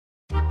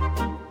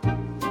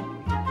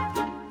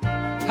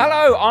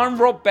Hello, I'm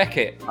Rob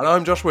Beckett. And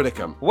I'm Josh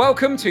Widdicombe.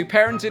 Welcome to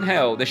Parent in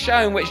Hell, the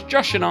show in which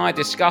Josh and I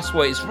discuss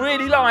what it's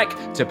really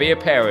like to be a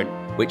parent,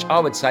 which I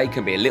would say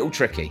can be a little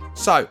tricky.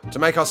 So, to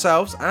make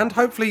ourselves, and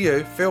hopefully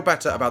you, feel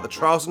better about the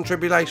trials and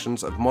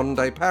tribulations of modern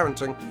day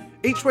parenting,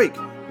 each week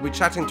we'll be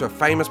chatting to a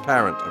famous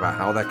parent about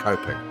how they're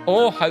coping.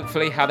 Or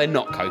hopefully how they're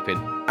not coping.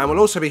 And we'll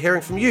also be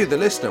hearing from you, the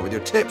listener, with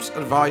your tips,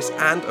 advice,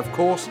 and, of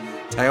course,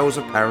 tales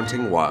of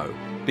parenting woe.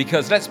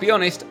 Because let's be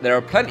honest, there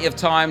are plenty of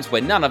times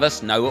when none of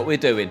us know what we're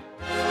doing.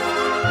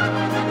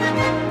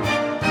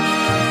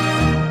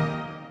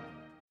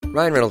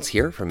 Ryan Reynolds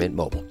here from Mint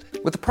Mobile.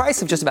 With the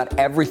price of just about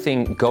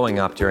everything going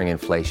up during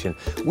inflation,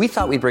 we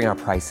thought we'd bring our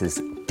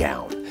prices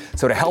down.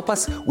 So to help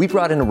us, we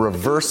brought in a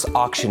reverse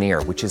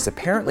auctioneer, which is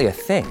apparently a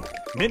thing.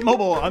 Mint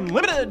Mobile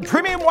Unlimited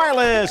Premium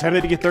Wireless. How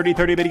to get 30,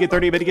 30, how to get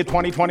 30, how to get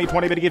 20, 20,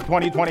 20, how to get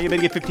 20, 20, how to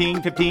get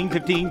 15, 15,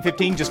 15,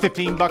 15, just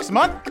 $15 a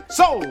month?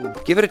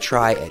 Sold! Give it a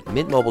try at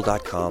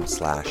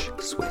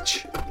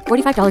mintmobile.com/switch.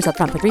 $45 up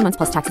front for 3 months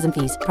plus taxes and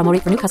fees. Promo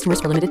rate for new customers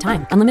for limited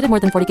time. Unlimited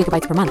more than 40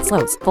 gigabytes per month.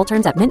 Slows full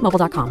terms at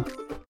mintmobile.com.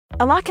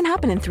 A lot can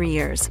happen in 3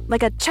 years,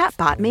 like a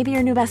chatbot may be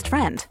your new best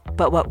friend.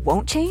 But what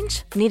won't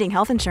change? Needing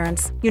health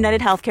insurance. United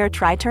Healthcare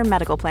Tri-Term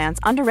Medical Plans,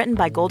 underwritten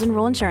by Golden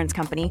Rule Insurance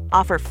Company,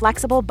 offer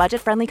flexible,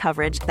 budget-friendly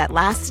coverage that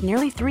lasts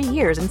nearly 3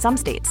 years in some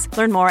states.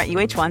 Learn more at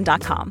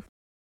uh1.com.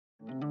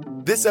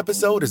 This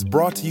episode is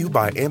brought to you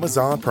by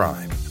Amazon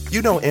Prime.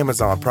 You know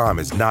Amazon Prime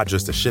is not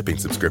just a shipping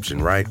subscription,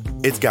 right?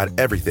 It's got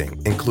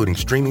everything, including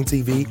streaming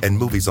TV and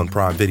movies on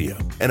Prime Video.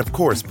 And of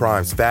course,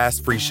 Prime's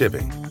fast, free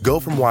shipping.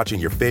 Go from watching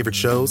your favorite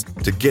shows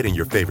to getting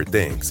your favorite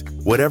things.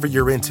 Whatever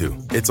you're into,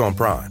 it's on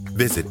Prime.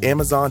 Visit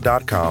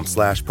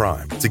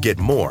amazon.com/Prime to get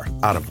more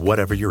out of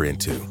whatever you're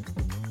into.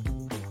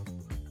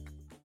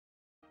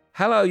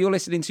 Hello, you're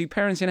listening to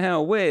Parent in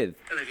Hell with...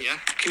 Olivia,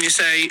 can you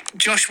say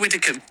Josh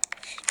Widdicombe?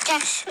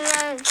 Josh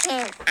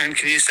Widdicombe. And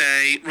can you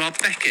say Rob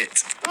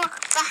Beckett? Rob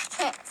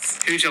Beckett.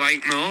 Who do you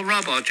like more,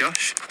 Rob or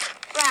Josh?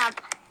 Rob.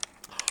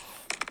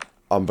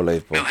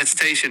 Unbelievable. No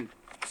hesitation.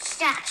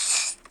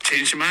 Josh.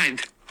 Change your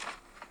mind?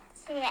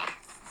 Yes.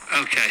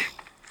 Okay.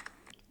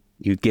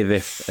 You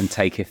giveth and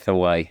taketh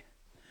away.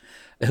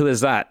 Who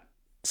is that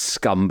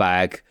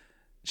scumbag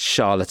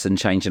charlatan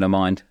changing her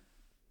mind?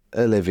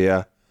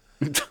 Olivia.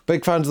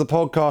 Big fans of the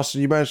podcast,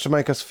 and you managed to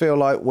make us feel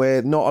like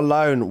we're not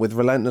alone with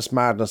relentless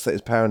madness that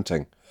is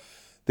parenting.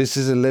 This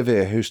is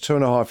Olivia, who's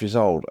 2.5 years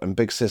old, and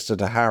big sister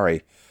to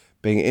Harry,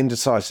 being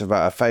indecisive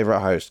about her favourite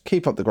host.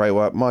 Keep up the great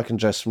work, Mike and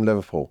Jess from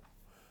Liverpool.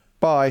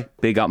 Bye.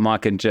 Big up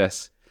Mike and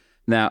Jess.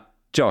 Now,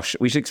 Josh,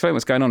 we should explain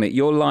what's going on here.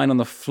 You're lying on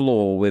the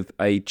floor with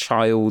a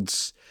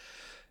child's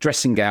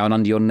dressing gown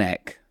under your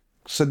neck.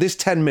 So this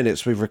 10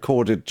 minutes we've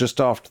recorded just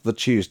after the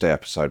Tuesday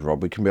episode,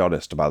 Rob. We can be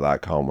honest about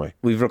that, can't we?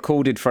 We've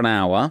recorded for an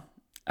hour,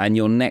 and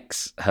your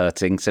neck's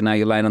hurting, so now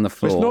you're laying on the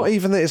floor. It's not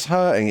even that it's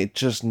hurting, it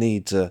just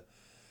needs a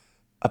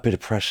bit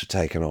of pressure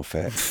taken off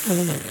it.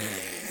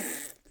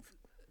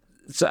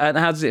 So, and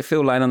how does it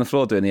feel laying on the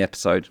floor doing the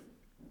episode?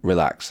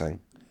 Relaxing.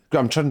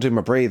 I'm trying to do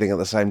my breathing at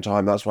the same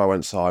time, that's why I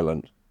went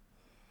silent.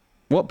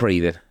 What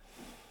breathing?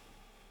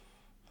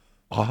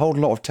 I hold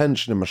a lot of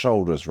tension in my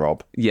shoulders,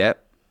 Rob. Yeah.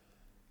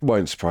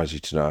 Won't surprise you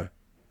to know.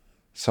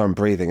 So I'm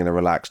breathing in a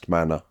relaxed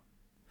manner.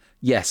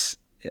 Yes,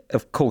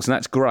 of course, and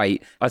that's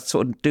great. I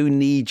sort of do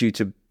need you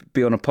to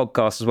be on a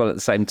podcast as well at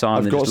the same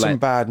time. I've got some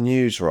bad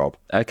news, Rob.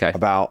 Okay.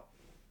 About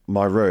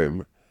my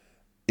room.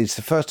 It's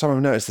the first time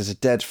I've noticed there's a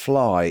dead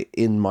fly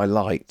in my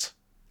light.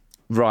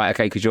 Right,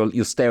 okay, because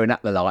you're staring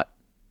at the light.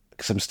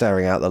 Because I'm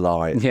staring at the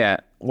light. Yeah.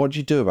 What do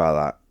you do about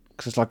that?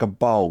 Because it's like a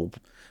bulb.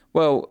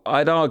 Well,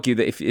 I'd argue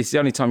that if it's the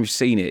only time you've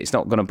seen it, it's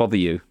not going to bother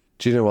you.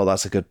 Do you know what?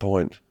 That's a good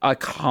point. I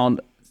can't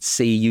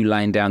see you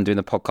laying down doing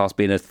the podcast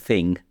being a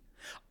thing.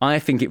 I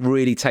think it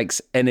really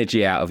takes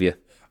energy out of you.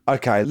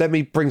 Okay, let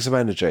me bring some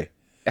energy.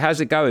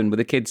 How's it going with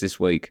the kids this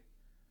week?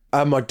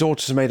 My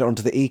daughter's made it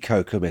onto the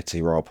eco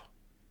committee, Rob.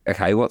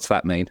 Okay, what's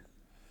that mean?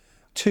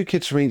 2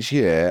 kids from each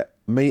year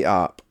meet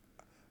up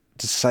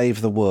to save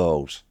the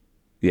world.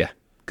 Yeah,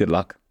 good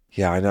luck.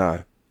 Yeah, I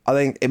know. I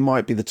think it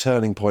might be the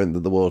turning point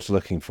that the world's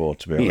looking for,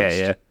 to be honest.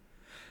 Yeah.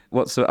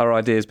 What's our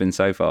ideas been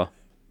so far?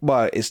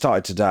 Well, it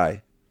started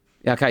today.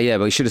 Okay, yeah,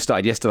 but we should have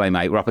started yesterday,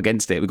 mate. We're up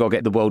against it. We've got to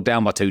get the world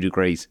down by 2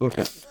 degrees.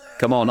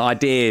 Come on,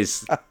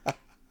 ideas.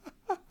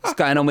 What's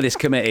going on with this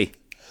committee?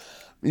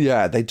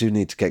 Yeah, they do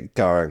need to get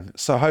going.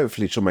 So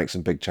hopefully she'll make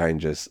some big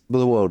changes. But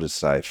the world is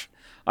safe.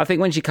 I think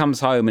when she comes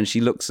home and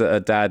she looks at her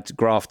dad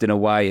grafting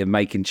away and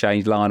making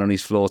change, lying on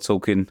his floor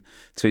talking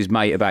to his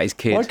mate about his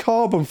kid. My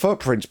carbon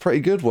footprint's pretty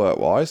good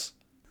work-wise.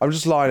 I'm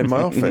just lying in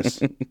my office.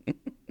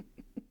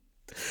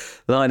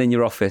 Lying in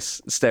your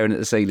office, staring at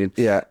the ceiling.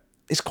 Yeah.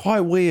 It's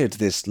quite weird,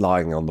 this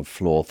lying on the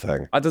floor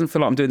thing. I don't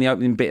feel like I'm doing the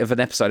opening bit of an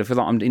episode. I feel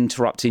like I'm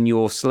interrupting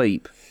your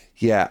sleep.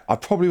 Yeah, I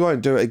probably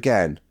won't do it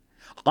again.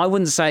 I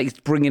wouldn't say it's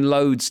bringing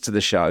loads to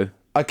the show.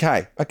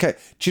 Okay.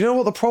 Do you know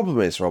what the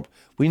problem is, Rob?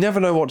 We never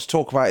know what to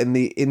talk about in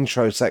the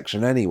intro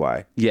section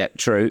anyway. Yeah,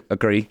 true.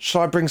 Agree.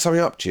 Shall I bring something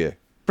up to you?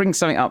 Bring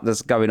something up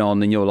that's going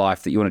on in your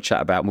life that you want to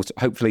chat about.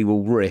 Hopefully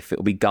we'll riff.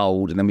 It'll be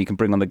gold, and then we can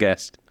bring on the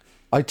guest.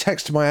 I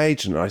texted my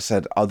agent and I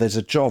said, oh, there's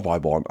a job I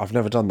want. I've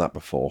never done that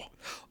before.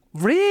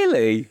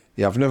 Really?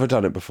 Yeah, I've never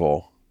done it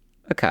before.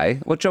 Okay.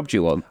 What job do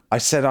you want? I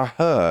said I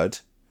heard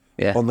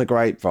Yeah. on the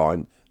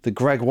grapevine that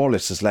Greg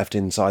Wallace has left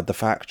inside the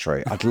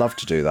factory. I'd love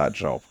to do that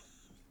job.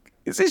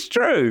 Is this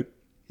true?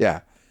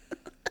 Yeah.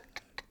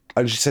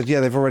 And she said, yeah,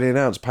 they've already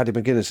announced Paddy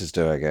McGuinness is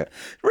doing it.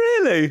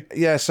 Really?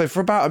 Yeah, so for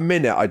about a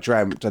minute I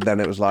dreamt, and then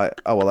it was like,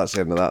 oh, well, that's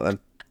the end of that then.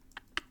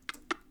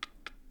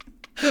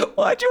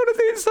 Why do you want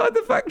to do Inside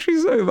the Factory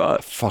so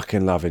much?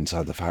 Fucking love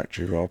Inside the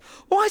Factory, Rob.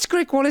 Why's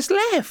Greg Wallace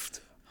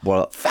left?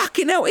 Well,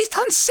 Fucking hell, he's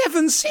done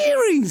 7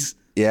 series.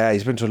 yeah,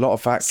 he's been to a lot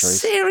of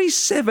factories. Series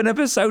 7,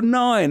 episode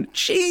 9.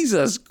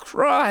 Jesus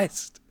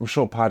Christ. I'm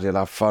sure Paddy will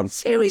have fun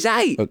Series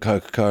 8. at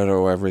Coca-Cola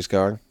or wherever he's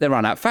going. They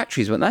run out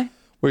factories, won't they?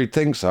 Well, you'd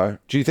think so.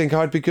 Do you think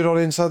I'd be good on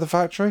Inside the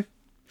Factory?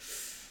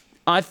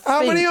 I How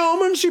think... many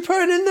almonds you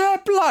putting in there?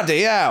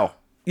 Bloody hell.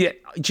 Yeah,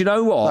 do you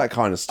know what? That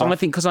kind of stuff. I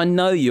think because I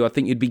know you, I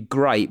think you'd be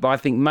great, but I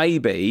think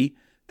maybe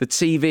the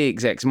TV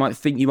execs might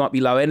think you might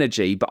be low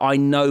energy, but I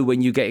know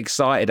when you get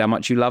excited how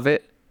much you love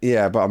it.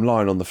 Yeah, but I'm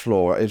lying on the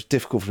floor. It's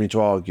difficult for me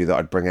to argue that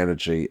I'd bring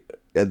energy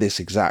at this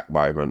exact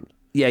moment.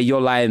 Yeah,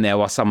 you're laying there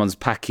while someone's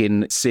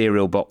packing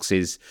cereal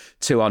boxes,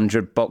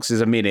 200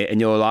 boxes a minute,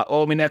 and you're like,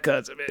 oh, my neck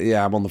hurts a bit.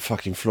 Yeah, I'm on the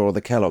fucking floor of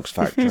the Kellogg's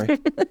factory.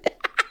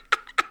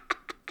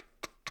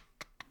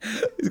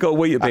 He's got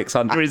Weetabix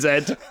under his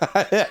head.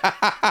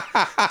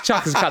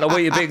 Chuck us a couple of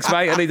Weetabix,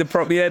 mate. I need to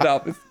prop my head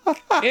up. It's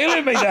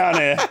killing me down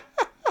here.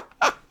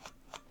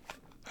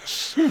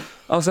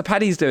 Oh, so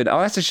Paddy's doing it. Oh,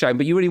 that's a shame,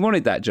 but you really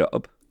wanted that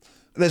job.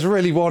 There's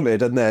really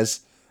wanted, and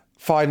there's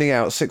finding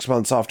out 6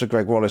 months after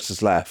Greg Wallace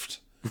has left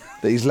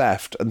that he's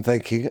left and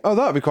thinking, oh,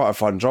 that would be quite a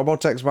fun job. I'll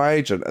text my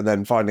agent, and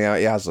then finding out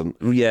he hasn't.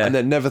 Yeah. And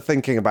then never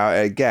thinking about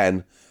it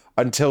again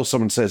until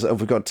someone says, oh,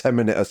 we've got 10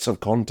 minutes of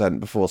content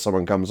before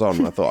someone comes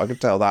on. I thought I could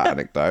tell that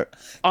anecdote.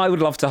 I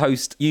would love to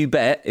host You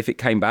Bet if it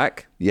came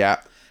back. Yeah.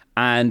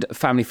 And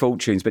Family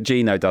Fortunes, but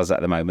Gino does that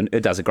at the moment.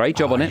 It does a great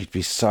job on it. He'd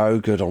be so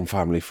good on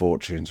Family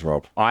Fortunes,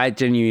 Rob. I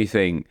genuinely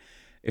think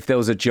if there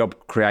was a job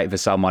created for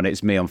someone,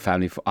 it's me on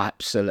Family Fortunes.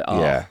 Absolutely.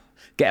 Oh. Yeah.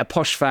 Get a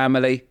posh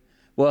family,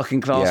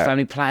 working class Yeah.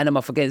 family, playing them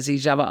off against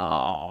each other.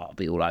 Oh, I'll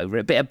be all over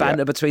it. Bit of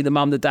banter between the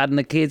mum, the dad and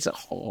the kids.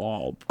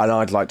 Oh, And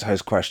I'd like to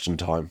host Question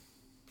Time.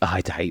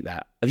 I'd hate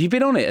that. Have you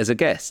been on it as a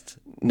guest?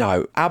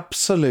 No,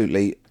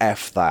 absolutely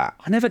F that.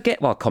 I never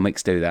get why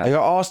comics do I that.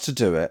 got asked to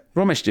do it.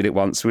 Ramesh did it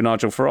once with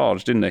Nigel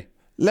Farage, didn't he?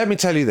 Let me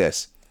tell you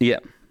this. Yeah.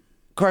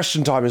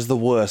 Question Time is the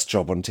worst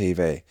job on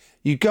TV.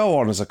 You go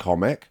on as a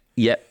comic,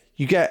 Yep.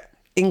 you get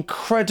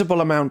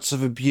incredible amounts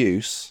of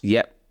abuse,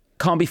 Yep.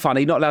 Can't be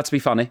funny. Not allowed to be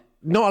funny.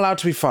 not allowed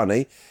to be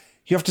funny.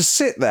 You have to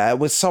sit there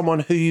with someone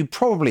who you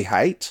probably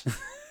hate.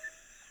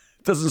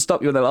 Doesn't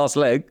stop you on the last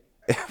leg.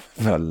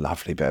 A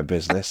lovely bit of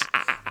business.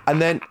 And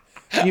then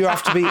you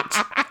have to be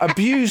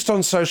abused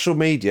on social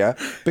media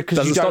because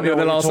Doesn't you don't stop you know on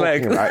the what you're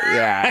last talking leg. about.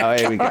 Yeah, oh,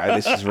 here we go.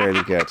 This is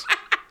really good.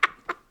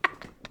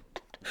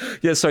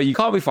 Yeah, so you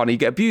can't be funny. You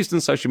get abused on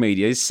social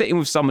media. You're sitting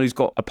with someone who's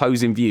got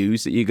opposing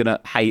views that you're going to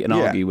hate and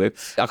Yeah. argue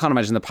with. I can't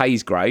imagine the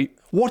pay's great.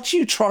 What are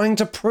you trying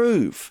to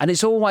prove? And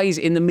it's always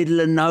in the middle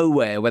of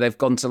nowhere where they've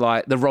gone to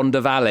like the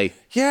Rhondda Valley.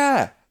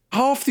 Yeah.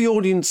 Half the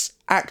audience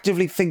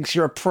actively thinks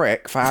you're a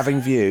prick for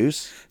having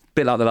views.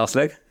 Bit like the last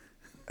leg.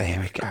 Here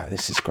we go.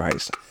 This is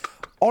great.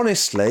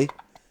 Honestly,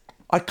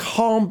 I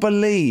can't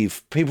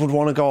believe people would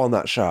want to go on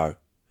that show.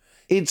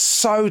 It's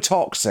so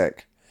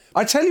toxic.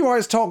 I tell you why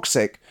it's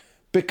toxic.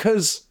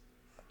 Because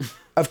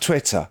of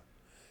Twitter.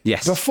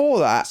 Yes. Before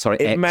that, Sorry,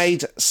 it X.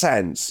 made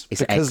sense.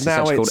 It's because X.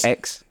 now It's actually it's called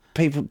X.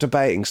 people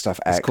debating stuff.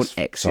 X. It's called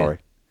X, Sorry.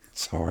 yeah.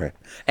 Sorry.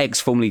 X,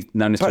 formerly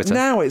known as But Twitter.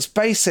 now it's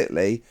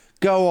basically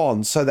go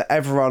on so that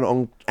everyone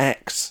on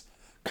X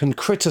can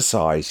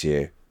criticise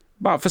you.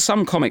 But for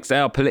some comics, they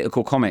are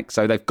political comics,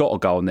 so they've got to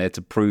go on there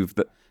to prove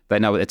that they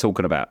know what they're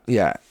talking about.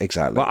 Yeah,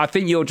 exactly. But I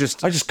think I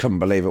just couldn't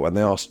believe it when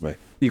they asked me.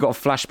 you got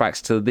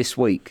flashbacks to this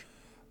week.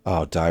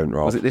 Oh, don't,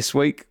 Rob. Was it this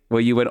week where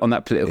you went on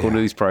that political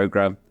news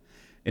programme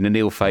in an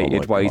ill-fated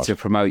Oh my way God. to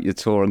promote your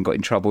tour and got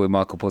in trouble with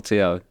Michael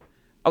Portillo?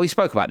 Oh, we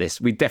spoke about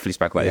this. We definitely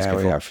spoke about this Yeah,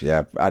 before. we have.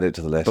 Yeah, add it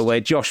to the list. But where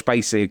Josh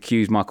basically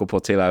accused Michael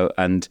Portillo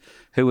and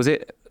who was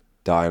it?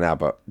 Diane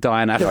Abbott.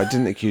 Diane Abbott. I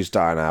didn't accuse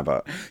Diane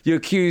Abbott. You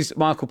accused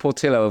Michael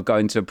Portillo of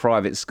going to a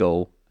private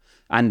school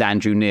and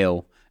Andrew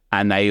Neil,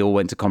 and they all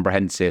went to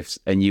comprehensives,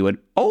 and you went,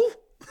 oh?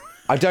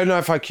 I don't know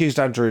if I accused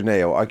Andrew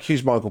Neil. I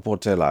accused Michael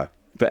Portillo.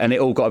 And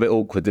it all got a bit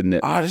awkward, didn't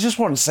it? I just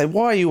want to say,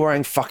 why are you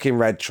wearing fucking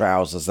red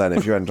trousers then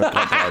if you enter a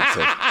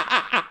comprehensive?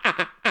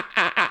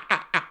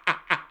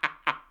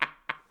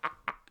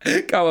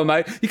 Go on,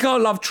 mate. You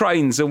can't love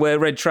trains and wear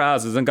red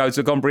trousers and go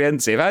to a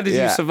comprehensive. How did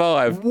you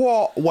survive?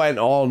 What went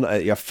on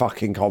at your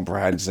fucking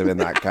comprehensive in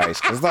that case?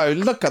 Because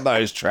look at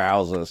those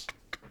trousers.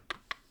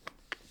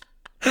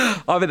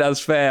 I think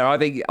that's fair. I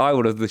think I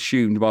would have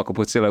assumed Michael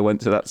Portillo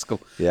went to that school.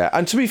 Yeah,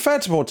 and to be fair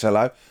to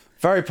Portillo,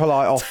 very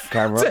polite off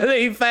camera. To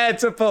be fair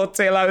to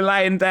Portillo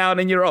laying down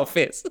in your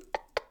office.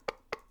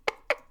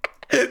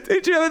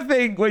 Did you ever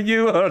think when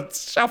you were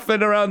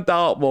shuffling around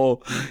Dartmoor,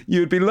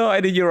 you'd be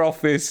lying in your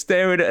office,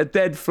 staring at a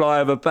dead fly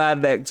of a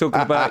bad neck,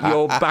 talking about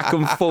your back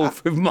and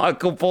forth with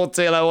Michael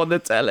Portillo on the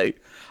telly?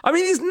 I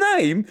mean, his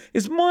name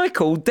is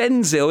Michael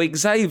Denzel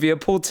Xavier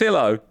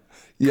Portillo.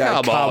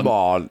 Yeah, come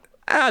on.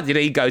 How did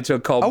he go to a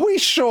comp? Are we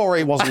sure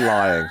he wasn't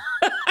lying?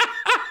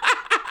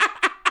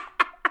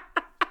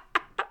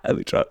 Let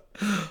me try.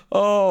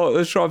 Oh,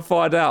 let's try and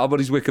find out. I'm on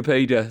his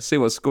Wikipedia, see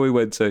what school he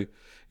went to.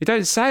 He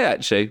don't say,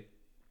 actually.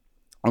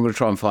 I'm going to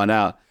try and find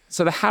out.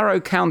 So the Harrow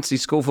County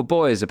School for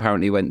Boys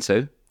apparently went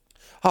to.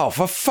 Oh,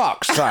 for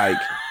fuck's sake.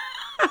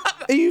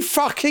 Are you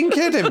fucking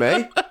kidding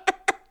me?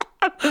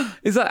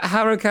 Is that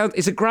Harrow County?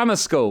 It's a grammar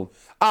school.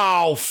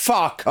 Oh,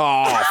 fuck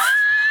off.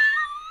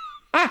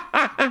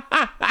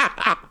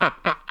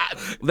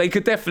 They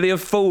could definitely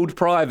afford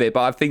private,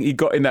 but I think he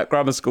got in that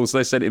grammar school, so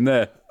they sent him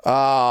there.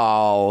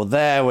 Oh,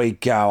 there we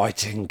go. I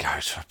didn't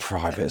go to a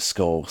private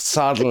school.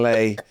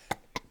 Suddenly,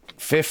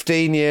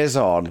 15 years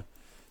on,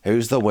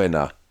 who's the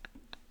winner?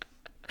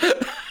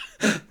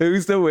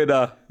 Who's the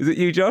winner? Is it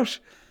you, Josh?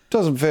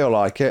 Doesn't feel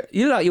like it.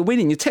 You look like you're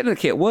winning. You're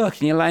technically at work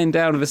and you're laying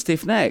down with a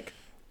stiff neck.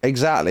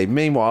 Exactly.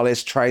 Meanwhile,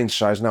 his train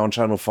show's now on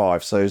Channel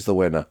 5, so who's the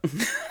winner?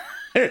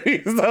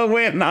 Who's the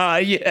winner?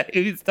 Yeah,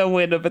 who's the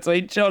winner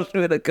between Josh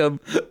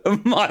Widdicombe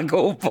and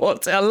Michael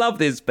Portillo? I love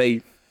this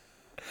beef.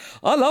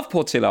 I love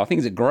Portillo. I think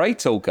he's a great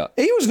talker.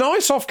 He was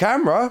nice off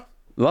camera.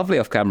 Lovely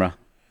off camera.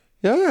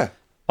 Yeah.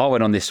 I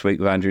went on this week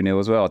with Andrew Neil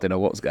as well. I don't know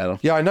what was going on.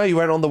 Yeah, I know you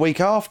went on the week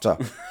after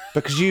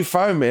because you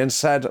phoned me and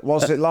said,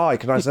 what's it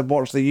like? And I said,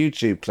 watch the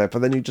YouTube clip.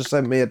 And then you just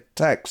sent me a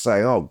text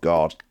saying, oh,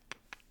 God.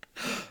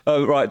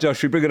 Oh, right, Josh,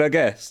 should we bring in our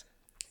guest?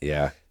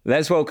 Yeah.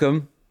 Let's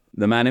welcome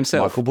the man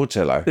himself. Michael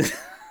Portillo.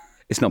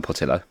 It's not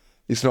Portillo.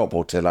 It's not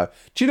Portillo.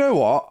 Do you know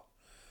what?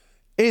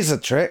 Here's a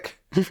trick.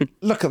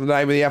 Look at the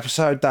name of the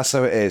episode. That's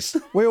who it is.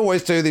 We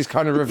always do these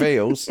kind of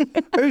reveals.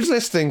 Who's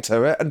listening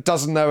to it and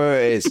doesn't know who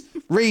it is?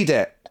 Read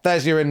it.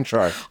 There's your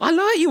intro. I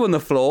like you on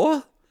the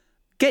floor.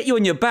 Get you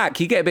on your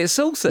back. You get a bit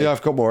saucy. Yeah,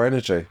 I've got more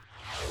energy.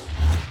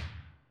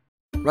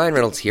 Ryan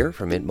Reynolds here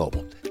from Mint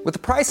Mobile. With the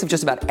price of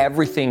just about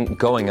everything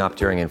going up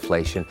during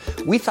inflation,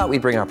 we thought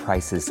we'd bring our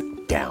prices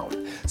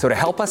down. So to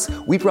help us,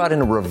 we brought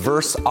in a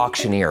reverse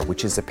auctioneer,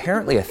 which is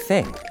apparently a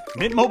thing.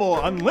 Mint Mobile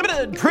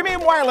Unlimited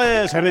Premium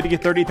Wireless. How to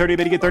get 30, 30,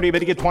 how to get 30, how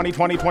to get 20,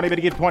 20, 20, how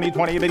to get 20,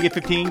 20, how to get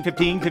 15,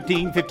 15,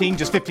 15, 15,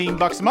 just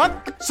 $15 a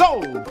month?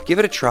 Sold! Give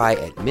it a try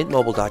at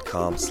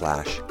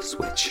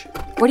mintmobile.com/switch.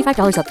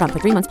 $45 up front for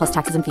 3 months plus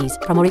taxes and fees.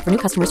 Promo rate for new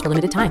customers for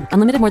limited time.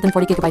 Unlimited more than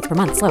 40 gigabytes per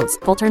month. Slows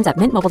full terms at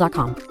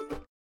mintmobile.com.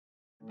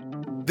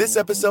 This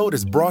episode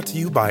is brought to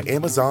you by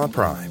Amazon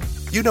Prime.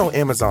 You know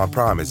Amazon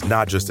Prime is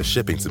not just a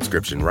shipping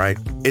subscription, right?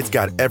 It's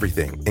got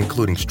everything,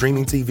 including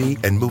streaming TV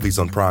and movies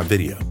on Prime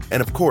Video. And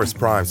of course,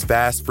 Prime's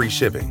fast, free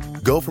shipping.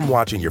 Go from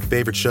watching your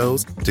favorite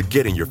shows to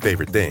getting your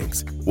favorite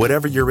things.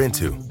 Whatever you're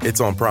into,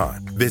 it's on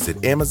Prime.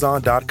 Visit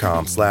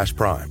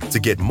amazon.com/Prime to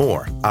get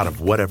more out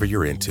of whatever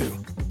you're into.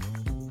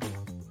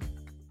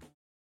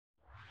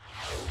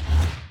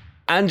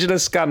 Angela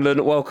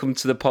Scanlon, welcome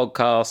to the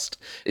podcast.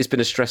 It's been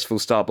a stressful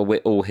start, but we're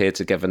all here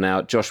together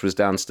now. Josh was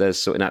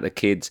downstairs sorting out the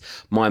kids.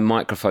 My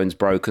microphone's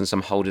broken, so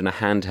I'm holding a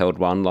handheld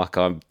one like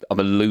I'm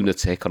a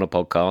lunatic on a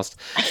podcast.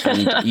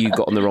 And you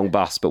got on the wrong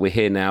bus, but we're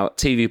here now.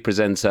 TV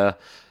presenter,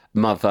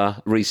 mother,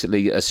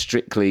 recently a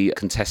Strictly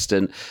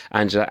contestant.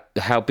 Angela,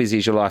 how busy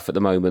is your life at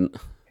the moment?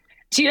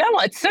 Do you know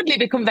what? It's suddenly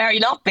become very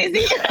not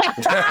busy.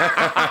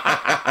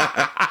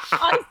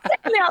 I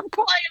suddenly have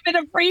quite a bit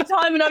of free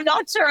time and I'm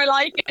not sure I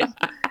like it.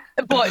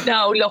 But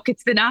no, look,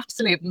 it's been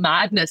absolute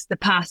madness the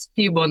past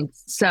few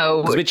months.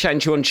 So we chatting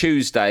to you on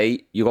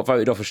Tuesday. You got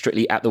voted off of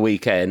Strictly at the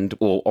weekend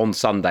or on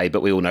Sunday,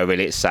 but we all know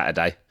really it's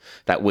Saturday.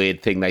 That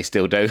weird thing they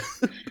still do.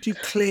 Do you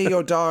clear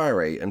your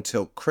diary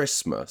until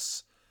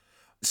Christmas?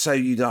 So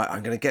you like,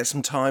 I'm going to get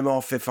some time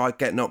off if I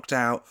get knocked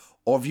out?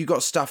 Or have you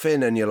got stuff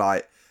in and you're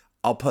like,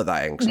 I'll put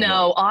that in?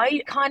 No,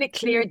 I kind of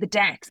cleared the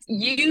decks.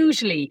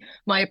 Usually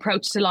my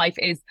approach to life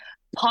is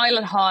pile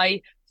it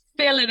high,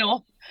 fill it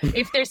up.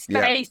 If there's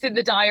space in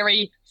the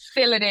diary,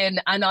 fill it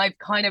in. And I've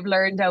kind of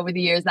learned over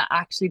the years that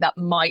actually that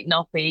might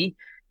not be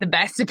the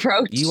best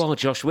approach. You are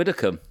Josh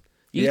Widdicombe.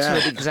 You two are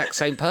the exact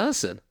same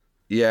person.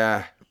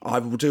 Yeah, I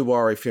do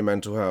worry for your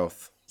mental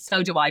health.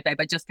 So do I, babe.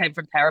 I just came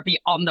from therapy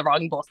on the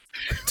wrong bus.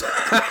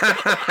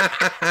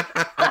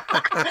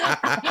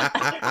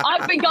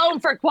 I've been going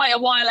for quite a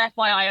while,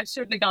 FYI. I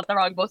shouldn't have got the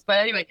wrong bus. But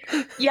anyway,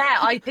 yeah,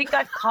 I think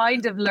I've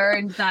kind of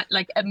learned that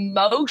like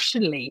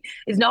emotionally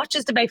is not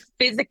just about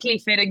physically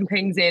fitting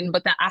things in,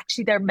 but that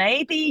actually there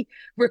may be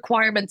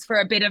requirements for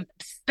a bit of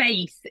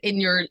space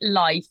in your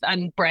life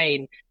and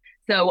brain.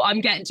 So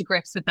I'm getting to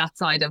grips with that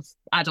side of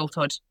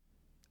adulthood.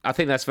 I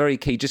think that's very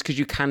key. Just because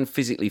you can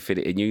physically fit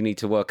it in, you need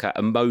to work out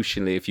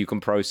emotionally if you can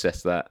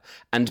process that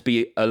and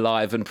be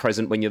alive and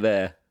present when you're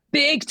there.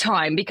 Big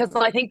time, because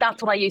I think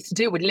that's what I used to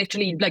do, would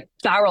literally like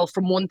barrel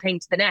from one thing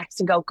to the next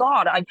and go,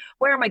 God,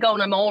 where am I going?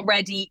 I'm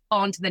already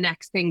on to the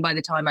next thing by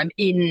the time I'm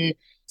in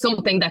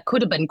something that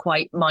could have been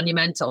quite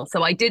monumental.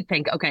 So I did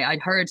think, okay,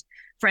 I'd heard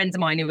friends of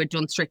mine who had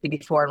done Strictly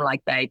before and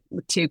like, babe,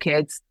 with 2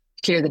 kids,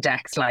 clear the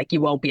decks, like you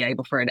won't be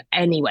able for it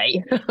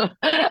anyway.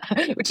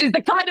 Which is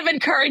the kind of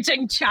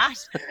encouraging chat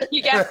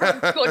you get from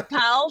good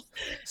pals.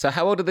 So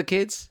how old are the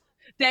kids?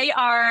 They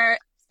are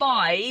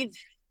 5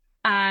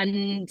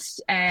 and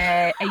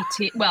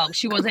 18. Well,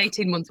 she was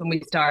 18 months when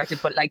we started,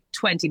 but like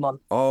 20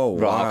 months. Oh,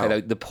 Right, wow. okay,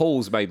 no, the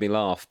pause made me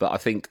laugh, but I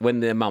think when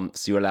they're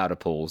months, you're allowed a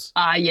pause.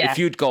 Yeah. If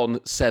you'd gone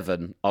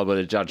 7, I would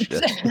have judged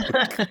you.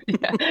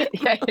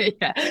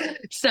 yeah.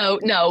 So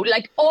no,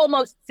 like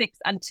almost 6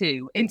 and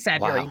 2 in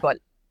February, Wow. but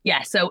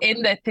yeah, so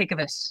in the thick of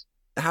it.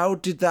 How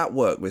did that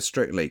work with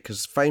Strictly?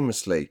 Because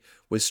famously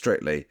with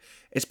Strictly,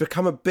 it's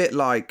become a bit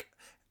like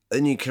a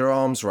nuclear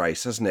arms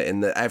race, hasn't it? In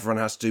that everyone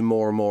has to do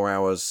more and more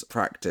hours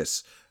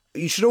practice.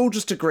 You should all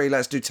just agree,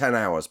 let's do 10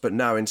 hours. But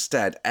no,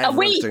 instead,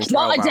 everyone's week, doing 12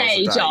 not a hours day,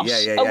 a day.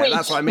 Josh. Yeah. A week.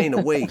 That's what I mean,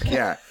 a week,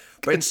 yeah.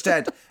 But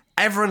instead,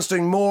 everyone's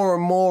doing more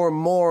and more and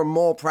more and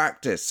more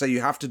practice. So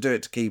you have to do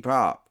it to keep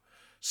up.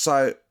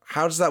 So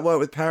how does that work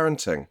with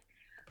parenting?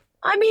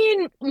 I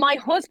mean, my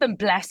husband,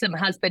 bless him,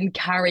 has been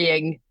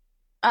carrying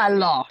a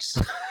lot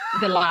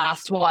the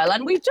last while,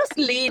 and we've just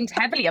leaned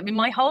heavily. I mean,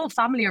 my whole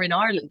family are in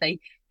Ireland. They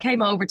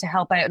came over to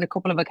help out on a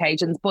couple of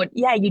occasions, but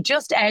yeah, you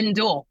just end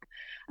up.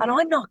 And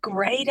I'm not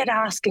great at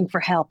asking for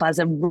help as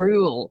a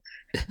rule.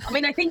 I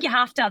mean, I think you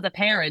have to as a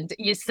parent.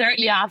 You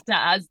certainly have to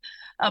as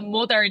a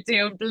mother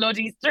doing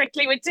bloody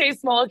Strictly with 2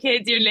 small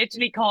kids. You're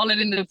literally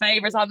calling in the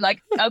favours. I'm like,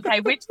 okay,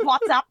 which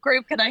WhatsApp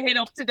group can I hit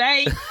up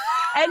today?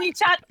 Any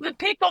chance to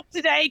pick up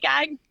today,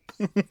 gang?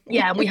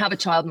 Yeah, and we have a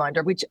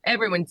childminder, which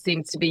everyone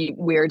seems to be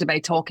weird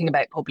about talking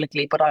about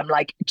publicly. But I'm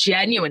like,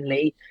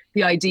 genuinely,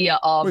 the idea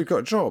of... We've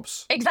got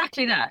jobs.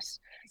 Exactly that.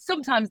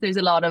 Sometimes there's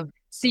a lot of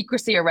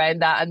secrecy around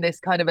that and this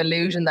kind of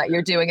illusion that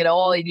you're doing it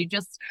all and you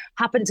just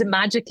happen to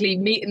magically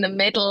meet in the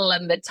middle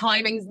and the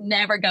timings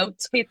never go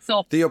tits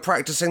up. That you're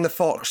practicing the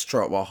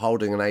foxtrot while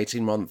holding an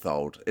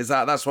 18-month-old.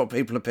 That's what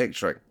people are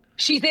picturing?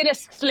 She's in a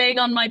sling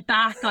on my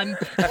back. I'm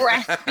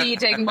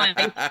breastfeeding my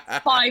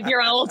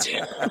 5-year-old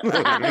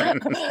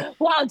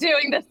while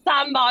doing the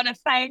samba on a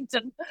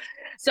fountain.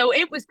 So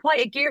it was quite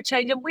a gear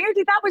change. And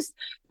weirdly, that was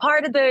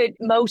part of the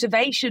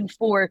motivation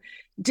for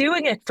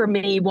doing it for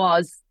me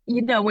was,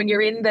 you know, when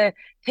you're in the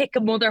thick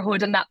of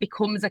motherhood and that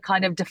becomes a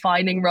kind of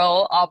defining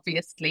role,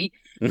 obviously,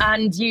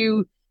 and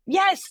you,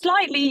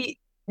 slightly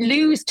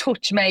lose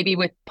touch maybe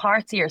with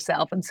parts of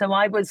yourself. And so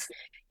I was...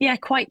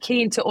 quite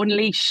keen to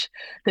unleash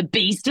the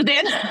beast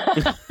within.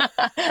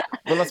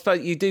 Well, I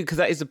suppose you do, because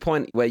that is the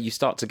point where you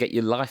start to get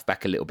your life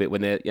back a little bit when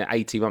they're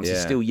 18 months.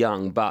 It's still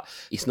young, but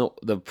it's not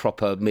the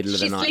proper middle of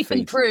the night She's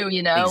sleeping feed. through,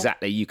 you know.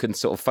 Exactly. You can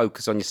sort of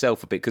focus on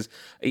yourself a bit because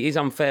it is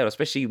unfair,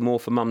 especially more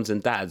for mums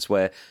and dads,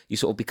 where you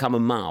sort of become a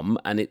mum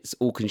and it's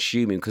all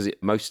consuming because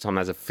it most of the time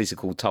has a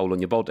physical toll on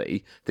your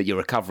body that you're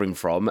recovering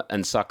from,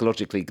 and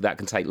psychologically that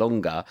can take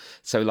longer.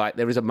 So like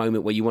there is a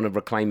moment where you want to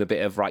reclaim a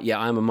bit of, right,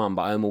 I am a mum,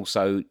 but I am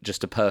also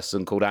just a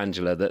person called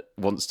Angela that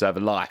wants to have a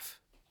life.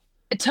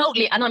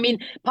 Totally. And I mean,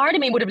 part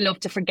of me would have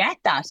loved to forget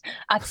that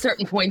at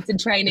certain points in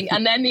training.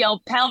 And then the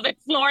old pelvic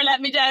floor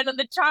let me down on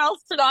the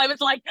Charleston. I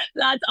was like,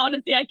 lads,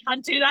 honestly, I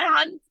can't do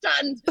that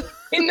handstand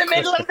in the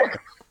middle of the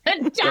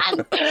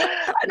dance.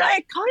 And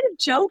I kind of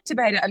joked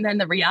about it. And then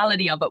the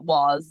reality of it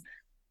was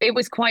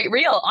quite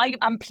real.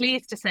 I'm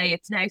pleased to say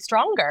it's now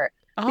stronger.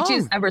 Which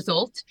is a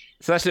result.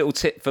 So that's a little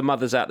tip for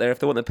mothers out there. If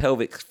they want the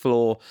pelvic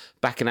floor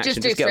back in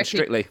action, just get on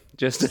Strictly.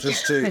 Just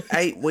do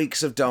 8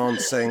 weeks of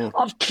dancing.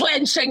 Of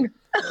clenching.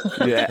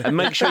 Yeah, and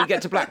make sure you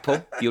get to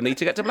Blackpool. You'll need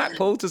to get to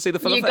Blackpool to see the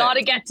full effect. You got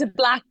to get to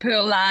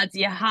Blackpool, lads.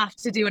 You have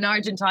to do an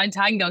Argentine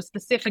tango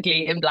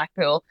specifically in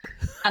Blackpool.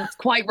 And it's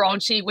quite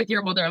raunchy with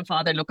your mother and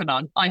father looking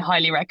on. I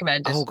highly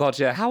recommend it. Oh, God,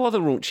 yeah. How are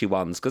the raunchy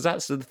ones? Because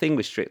that's the thing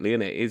with Strictly,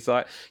 isn't it? It's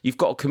like you've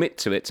got to commit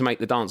to it to make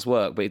the dance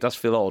work, but it does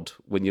feel odd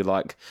when you're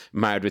like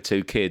married with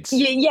 2 kids.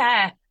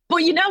 Yeah.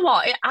 But you know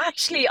what? I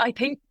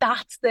think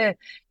that's the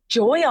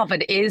joy of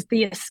it, is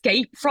the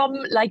escape from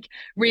like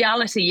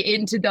reality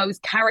into those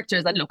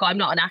characters. And look, I'm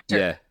not an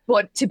actor,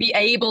 but to be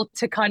able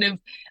to kind of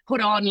put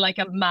on like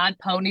a mad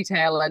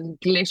ponytail and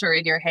glitter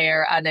in your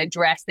hair and a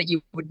dress that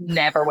you would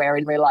never wear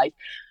in real life.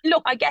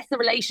 Look, I guess the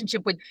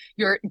relationship with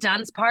your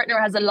dance partner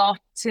has a lot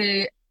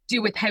to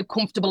do with how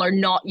comfortable or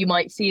not you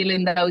might feel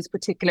in those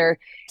particular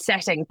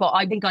settings. But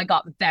I think I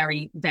got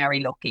very, very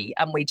lucky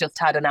and we just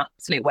had an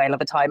absolute whale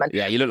of a time. And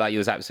yeah, you look like you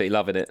was absolutely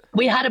loving it.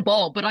 We had a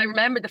ball, but I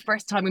remember the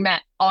first time we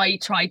met, I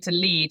tried to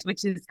lead,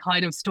 which is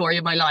kind of story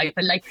of my life.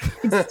 And like,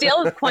 it's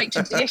still quite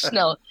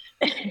traditional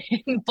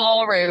in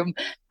ballroom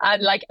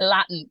and like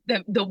Latin.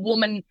 The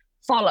woman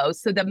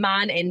follows. So the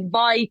man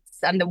invites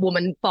and the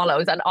woman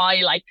follows. And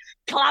I like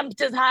clamped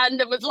his hand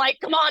and was like,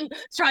 come on,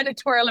 trying to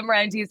twirl him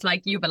around. He's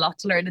like, you have a lot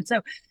to learn. And so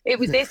it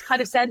was this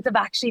kind of sense of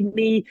actually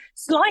me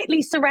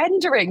slightly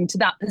surrendering to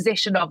that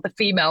position of the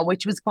female,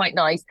 which was quite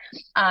nice.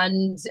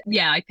 And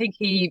yeah, I think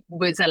he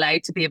was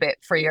allowed to be a bit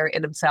freer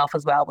in himself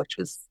as well, which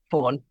was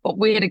fun. But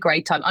we had a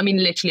great time. I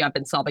mean, literally, I've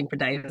been sobbing for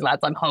days,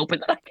 lads. I'm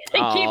hoping that I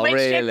can keep my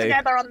shit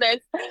together on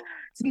this.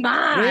 It's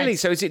mad. Really?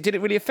 So did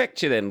it really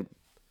affect you then?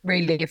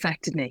 Really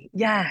affected me.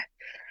 Yeah.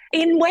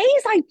 in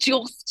ways I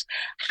just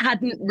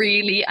hadn't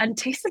really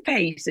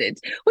anticipated,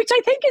 which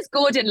I think is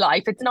good in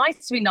life. It's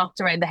nice to be knocked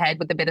around the head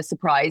with a bit of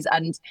surprise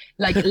and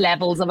like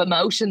levels of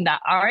emotion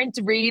that aren't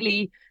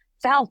really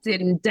felt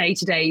in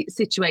day-to-day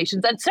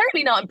situations, and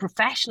certainly not in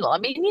professional. I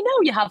mean,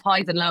 you have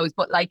highs and lows,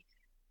 but like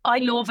I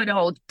love an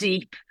old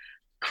deep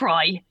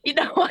cry.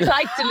 I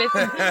like to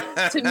listen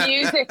to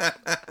music,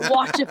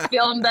 watch a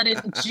film that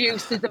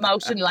induces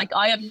emotion. Like,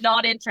 I am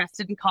not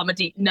interested in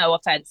comedy, no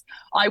offense.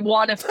 I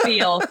want to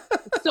feel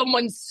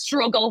someone's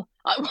struggle.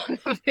 I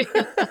want to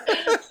feel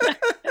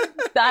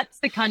that's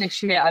the kind of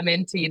shit I'm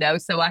into,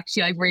 so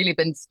actually I've really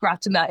been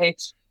scratching that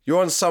itch. You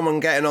want someone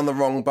getting on the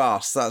wrong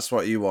bus. That's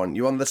what you want.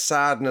 You want the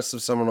sadness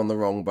of someone on the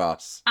wrong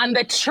bus. And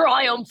the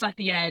triumph at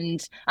the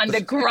end and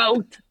the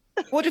growth.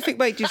 What do you think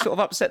made you sort of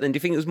upset then? Do you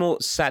think it was more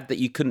sad that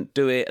you couldn't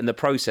do it and the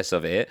process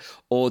of it?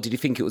 Or did you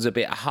think it was a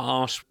bit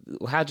harsh?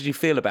 How did you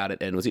feel about it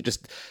then? Was it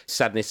just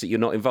sadness that you're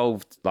not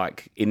involved,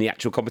 like, in the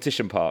actual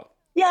competition part?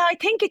 Yeah, I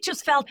think it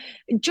just felt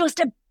just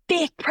a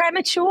bit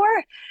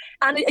premature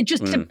and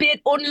just a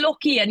bit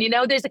unlucky. And,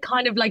 there's a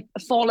kind of like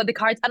fall of the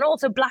cards. And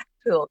also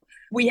Blackpool.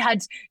 We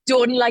had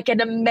done like an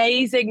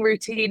amazing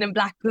routine in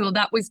Blackpool.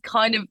 That was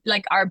kind of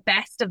like our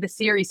best of the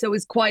series. So it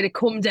was quite a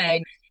come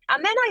down.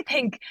 And then I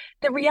think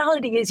the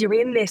reality is you're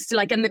in this,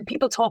 like, and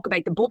people talk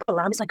about the bubble.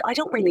 I was like, I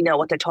don't really know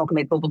what they're talking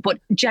about, bubble. But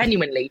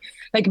genuinely,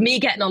 like, me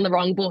getting on the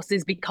wrong bus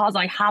is because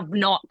I have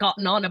not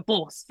gotten on a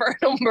bus for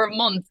a number of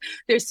months.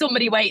 There's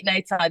somebody waiting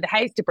outside the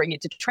house to bring you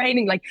to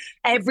training. Like,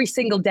 every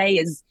single day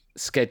is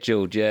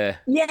scheduled, yeah.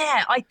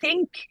 Yeah, I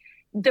think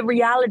the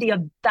reality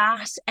of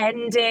that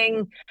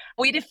ending,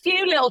 we had a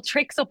few little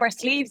tricks up our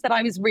sleeves that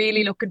I was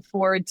really looking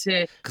forward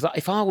to. Because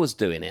if I was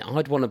doing it,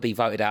 I'd want to be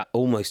voted out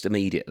almost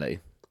immediately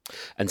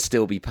and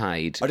still be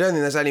paid. I don't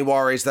think there's any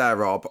worries there,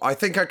 Rob. I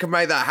think I can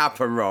make that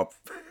happen, Rob.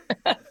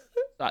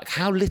 Like,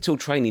 how little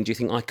training do you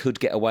think I could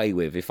get away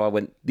with if I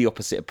went the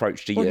opposite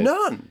approach to you? Well,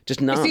 none. Just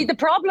none. You see, the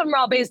problem,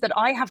 Rob, is that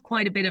I have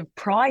quite a bit of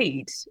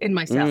pride in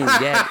myself.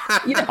 Yeah.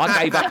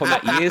 I gave up on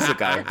that years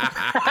ago.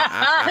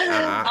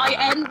 I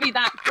envy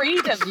that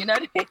freedom, you know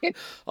what I mean?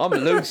 I'm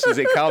loose as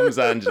it comes,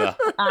 Angela.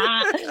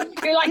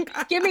 You're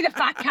like, give me the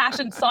fat cash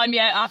and sign me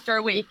out after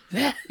a week.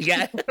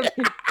 Yeah.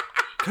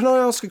 Can I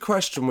ask a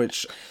question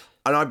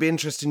and I'd be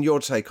interested in your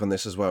take on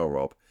this as well,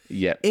 Rob?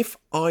 Yeah. If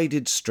I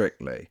did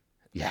Strictly,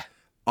 yeah,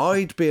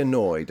 I'd be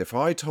annoyed if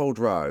I told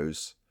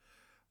Rose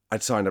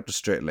I'd signed up to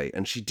Strictly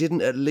and she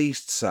didn't at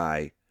least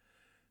say,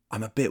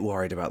 I'm a bit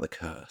worried about the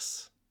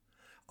curse.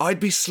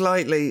 I'd be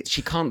slightly...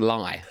 She can't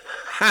lie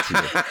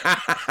to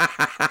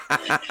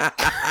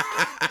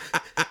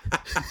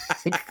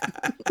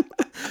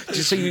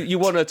you. So you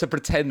want her to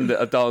pretend that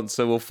a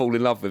dancer will fall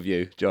in love with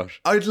you,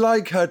 Josh? I'd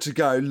like her to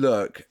go,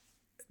 look,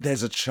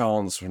 there's a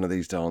chance one of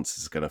these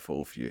dancers is going to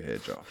fall for you here,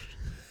 Josh.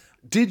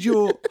 Did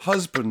your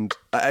husband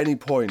at any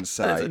point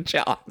say, there's a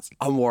chance,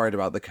 I'm worried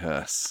about the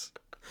curse?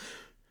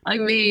 I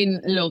mean,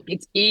 look,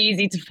 it's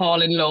easy to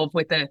fall in love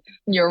with a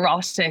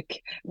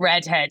neurotic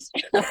redhead.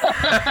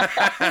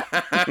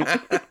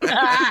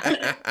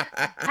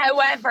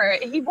 However,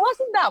 he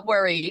wasn't that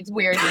worried,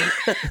 weirdly.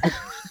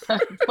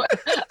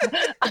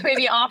 I mean,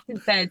 he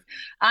often says,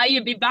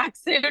 you'll be back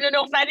soon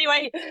enough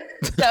anyway.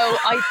 So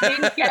I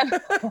think...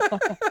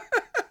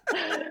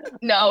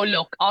 No,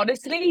 look,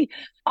 honestly,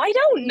 I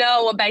don't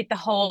know about the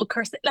whole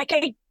curse. Like,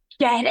 I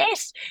get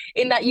it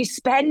in that you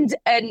spend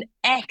an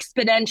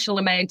exponential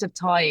amount of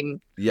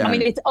time. Yeah. I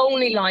mean, it's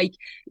only like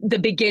the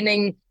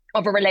beginning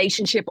of a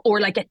relationship or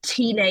like a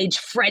teenage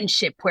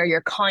friendship where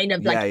you're kind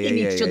of like in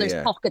each other's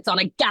pockets on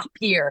a gap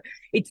year.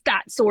 It's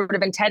that sort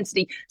of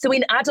intensity. So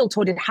in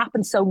adulthood, it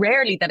happens so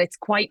rarely that it's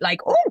quite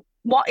like, oh,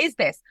 what is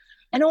this?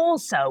 And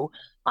also,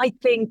 I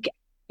think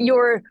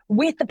you're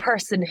with the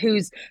person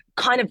who's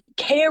kind of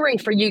caring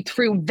for you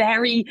through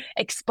very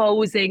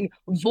exposing,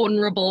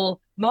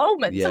 vulnerable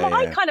moments.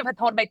 I kind of had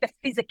thought about the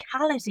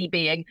physicality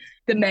being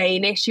the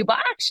main issue, but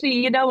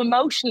actually,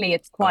 emotionally,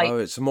 it's quite... Oh,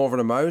 it's more of an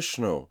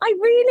emotional. I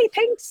really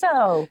think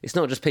so. It's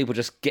not just people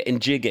just getting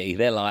jiggy.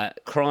 They're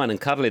like crying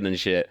and cuddling and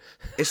shit.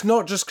 It's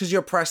not just because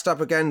you're pressed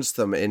up against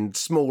them in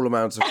small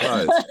amounts of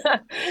clothes.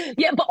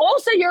 Yeah, but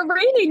also you're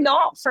really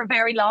not for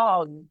very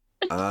long.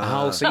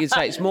 So you'd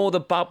say it's more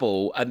the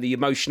bubble and the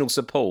emotional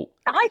support?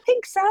 I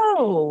think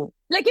so.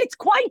 Like, it's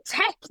quite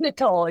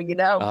technical,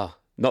 Oh,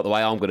 not the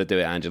way I'm going to do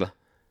it, Angela.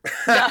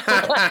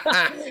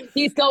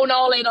 He's going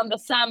all in on the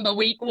samba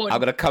week one. I'm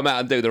going to come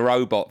out and do the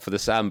robot for the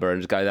samba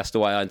and just go, that's the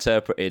way I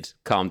interpreted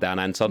Calm Down,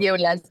 Anton. You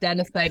and Les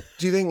Dennis, babe.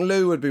 Do you think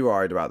Lou would be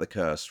worried about the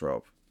curse,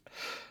 Rob?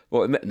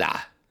 Well, nah,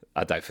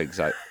 I don't think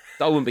so.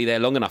 I wouldn't be there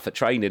long enough at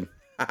training.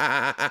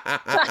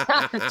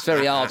 It's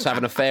very hard to have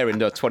an affair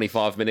in a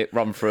 25-minute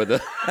run through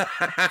the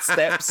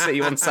steps. See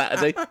you on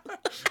Saturday.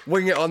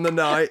 Wing it on the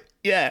night.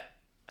 Yeah.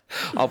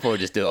 I'll probably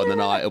just do it on the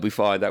night. It'll be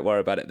fine. Don't worry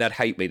about it. They'd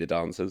hate me, the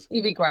dancers.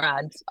 You'd be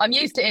grand. I'm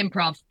used to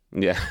improv.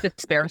 Yeah. The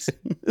spirit.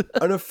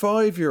 And a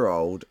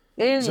 5-year-old.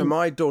 So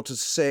my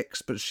daughter's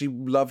 6, but she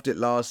loved it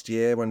last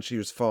year when she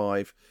was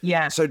 5.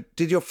 Yeah. So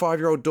did your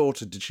 5-year-old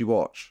daughter, did she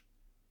watch?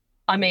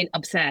 I mean,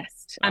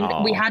 obsessed. watched.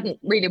 And we hadn't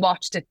really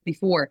watched it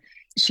before.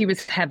 She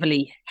was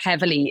heavily,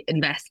 heavily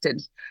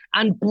invested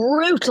and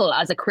brutal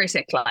as a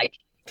critic, like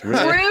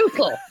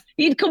brutal.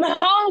 You'd come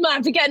home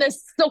after getting a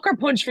sucker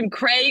punch from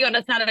Craig on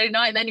a Saturday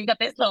night, and then you've got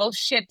this little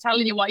shit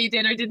telling you what you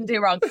did or didn't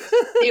do wrong.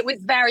 It was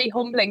very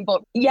humbling,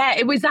 but yeah,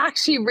 it was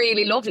actually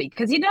really lovely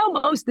because,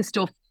 most of the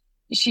stuff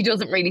she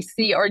doesn't really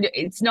see, or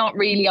it's not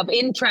really of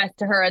interest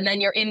to her. And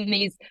then you're in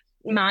these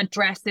mad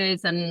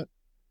dresses, and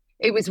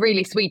it was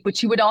really sweet. But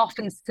she would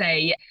often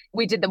say,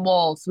 we did the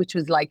waltz, which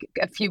was like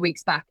a few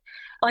weeks back.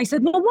 I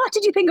said, well, what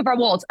did you think of our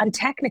waltz? And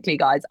technically,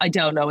 guys, I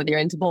don't know whether you're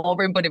into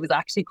ballroom, but it was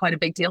actually quite a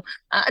big deal.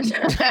 And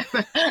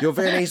Your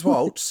Viennese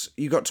waltz,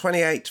 you got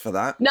 28 for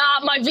that. Nah,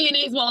 my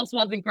Viennese waltz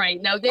wasn't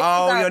great. No, this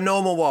your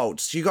normal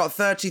waltz, you got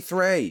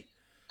 33.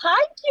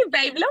 Thank you,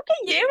 babe. Look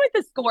at you with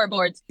the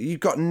scoreboard. You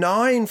got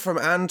 9 from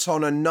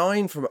Anton and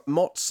 9 from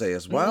Motzi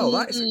as well.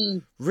 That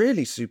is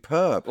really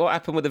superb. What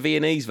happened with the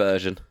Viennese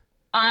version?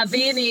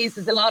 Viennese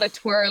is a lot of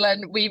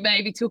twirling. We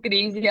maybe took it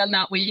easy on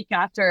that week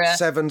after.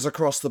 7s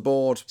across the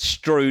board.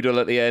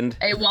 Strudel at the end.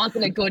 It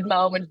wasn't a good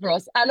moment for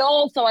us. And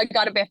also, I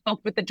got a bit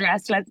fucked with the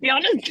dress, let's be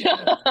honest.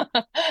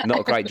 Not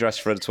a great dress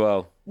for a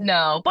twirl.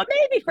 No, but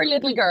maybe for a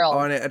little girl. Oh,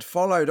 and it had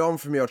followed on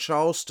from your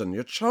Charleston.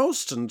 Your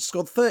Charleston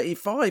scored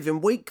 35 in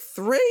week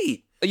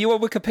 3. Are you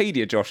on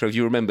Wikipedia, Josh, or have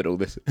you remembered all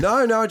this? No,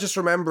 I just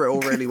remember it all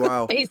really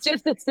well. He's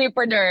just a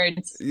super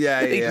nerd.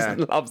 Yeah. He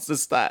just loves the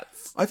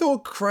stats. I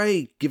thought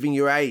Craig giving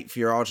you 8 for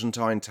your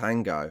Argentine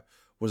tango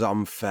was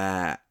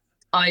unfair.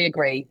 I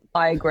agree.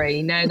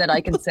 Now that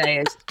I can say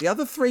it. The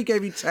other 3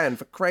 gave you 10.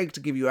 For Craig to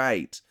give you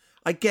 8,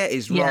 I get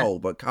his role,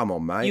 but come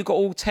on, mate. You got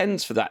all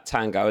 10s for that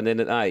tango and then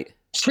an 8.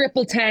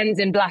 Triple 10s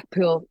in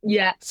Blackpool,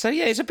 yeah. So,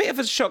 yeah, it's a bit of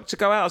a shock to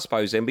go out, I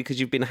suppose, then, because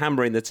you've been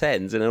hammering the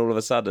 10s and then all of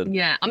a sudden...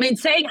 Yeah, I mean,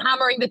 saying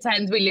hammering the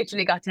 10s, we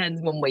literally got 10s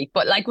 1 week,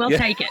 but, we'll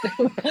take it.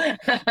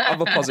 I'm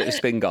a positive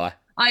spin guy.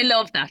 I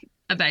love that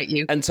about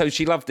you. And so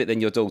she loved it then,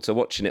 your daughter,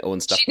 watching it all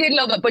and stuff? She did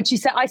love it, but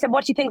I said,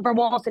 what do you think of her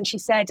waltz? And she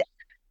said,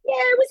 yeah,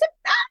 it was a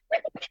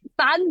bit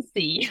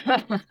fancy.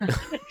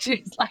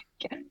 She was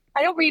like,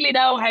 I don't really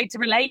know how to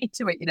relate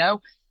to it,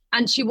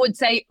 And she would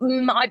say,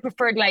 I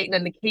preferred Leighton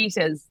and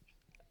Nikita's.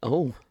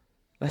 Oh,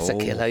 that's a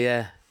killer,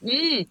 yeah.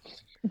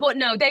 But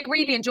no, they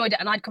really enjoyed it.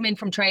 And I'd come in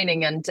from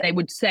training and they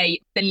would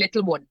say, the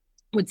little one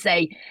would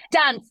say,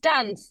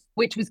 dance,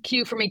 which was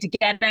cue for me to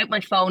get out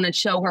my phone and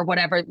show her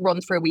whatever run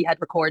through we had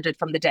recorded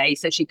from the day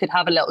so she could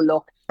have a little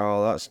look.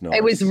 Oh, that's nice.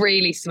 It was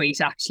really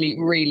sweet, actually,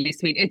 really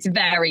sweet. It's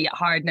very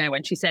hard now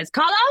when she says,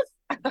 Carlos?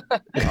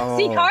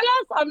 See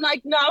Carlos? I'm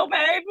like, no,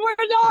 babe,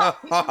 we're not.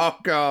 Oh,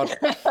 God.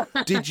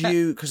 Did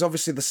you, because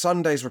obviously the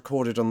Sunday's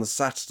recorded on the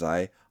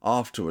Saturday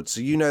afterwards, so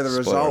you know the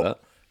result.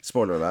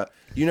 Spoiler alert.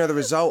 You know the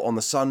result on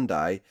the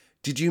Sunday.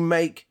 Did you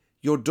make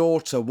your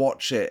daughter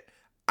watch it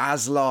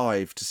as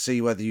live to see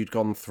whether you'd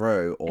gone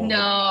through? Or...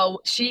 No,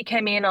 she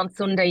came in on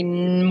Sunday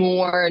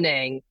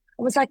morning.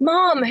 I was like,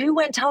 Mom, who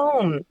went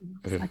home?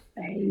 I was like,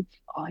 babe,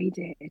 I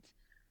did.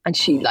 And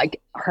she,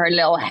 her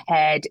little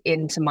head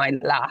into my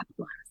lap.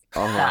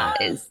 That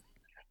is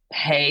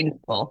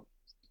painful.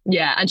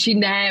 Yeah, and she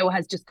now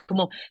has just come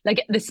up.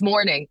 This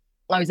morning,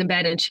 I was in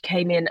bed and she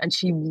came in and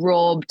she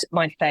rubbed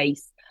my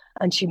face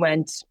and she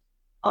went,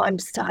 I'm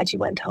sad you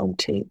went home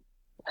too.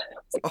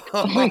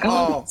 Oh my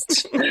God,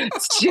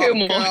 it's too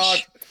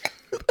much.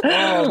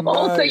 Oh,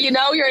 also,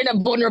 you're in a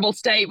vulnerable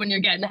state when you're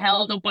getting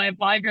held up by a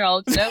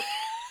 5-year-old,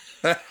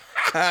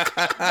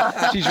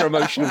 She's your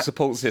emotional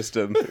support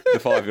system, the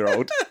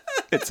 5-year-old.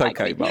 It's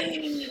okay,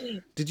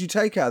 Mum. Did you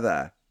take her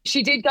there?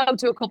 She did go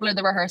to a couple of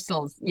the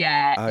rehearsals,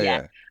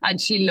 yeah.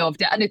 And she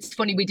loved it. And it's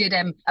funny, we did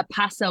a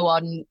passo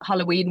on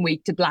Halloween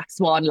week to Black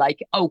Swan,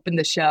 open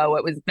the show.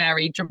 It was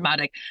very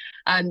dramatic.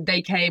 And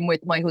they came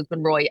with my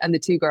husband Roy and the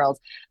 2 girls.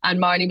 And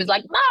Marnie was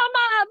like,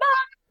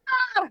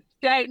 Mama,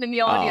 shouting in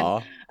the audience.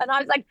 Aww. And I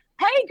was like,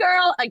 hey,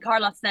 girl. And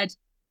Carlos said,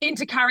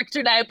 into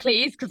character now,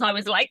 please. Because I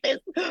was like this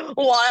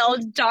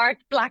wild, dark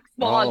Black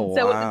Swan. Oh,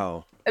 so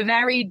wow. it was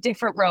very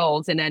different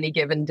roles in any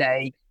given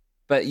day.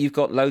 But you've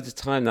got loads of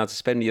time now to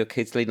spend with your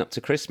kids leading up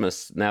to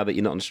Christmas now that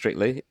you're not on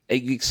Strictly. Are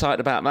you excited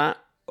about that?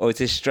 Or is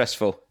this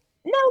stressful?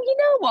 No, you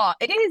know what?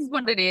 It is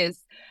what it is.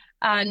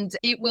 And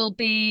it will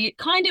be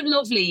kind of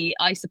lovely,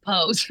 I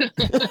suppose,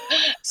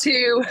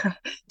 to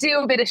do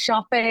a bit of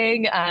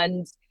shopping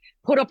and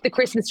put up the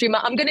Christmas tree.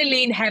 I'm going to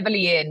lean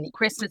heavily in.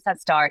 Christmas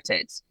has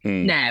started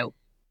now.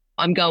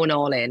 I'm going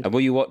all in. And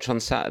will you watch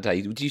on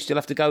Saturday? Do you still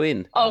have to go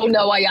in? Oh,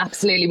 no, I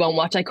absolutely won't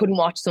watch. I couldn't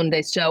watch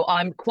Sunday's show.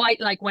 I'm quite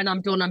when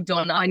I'm done, I'm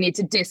done. I need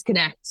to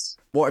disconnect.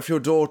 What if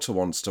your daughter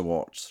wants to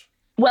watch?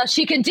 Well,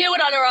 she can do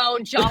it on her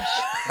own, Josh.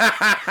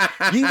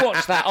 You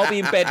watch that, I'll be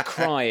in bed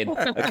crying,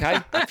 okay?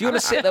 If you want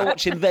to sit there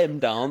watching them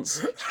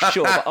dance,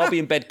 sure, but I'll be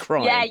in bed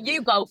crying. Yeah,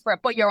 you go for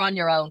it, but you're on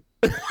your own.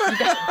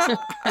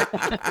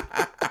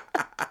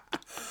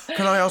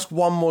 Can I ask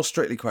one more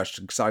Strictly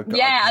question?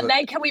 And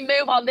then can we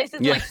move on? This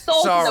is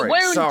salt in the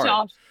wound,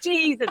 Josh.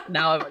 Jesus,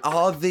 no.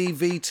 Are the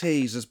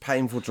VTs as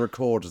painful to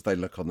record as they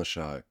look on the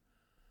show?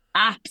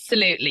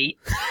 Absolutely.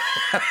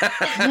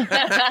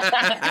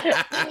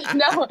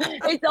 No,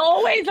 it's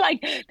always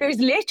like there's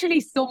literally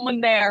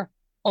someone there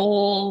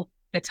all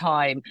the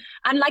time.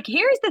 And like,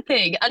 here's the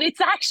thing, and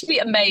it's actually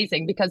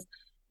amazing because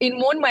in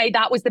one way,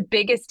 that was the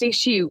biggest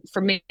issue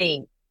for me.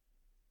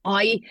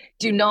 I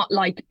do not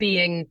like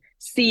being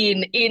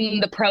seen in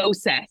the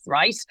process,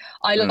 right?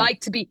 I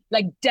like to be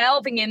like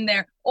delving in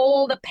there,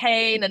 all the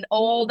pain and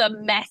all the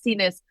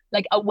messiness,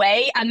 like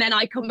away. And then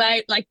I come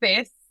out like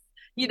this,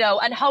 you know,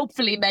 and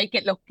hopefully make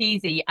it look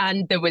easy.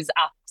 And there was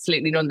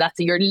absolutely none of that.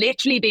 So you're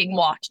literally being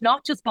watched,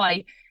 not just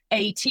by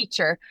a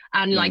teacher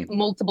and like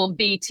multiple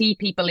VT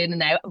people in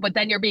and out, but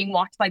then you're being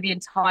watched by the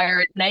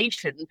entire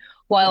nation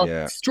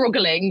while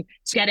struggling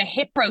to get a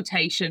hip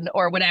rotation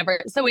or whatever.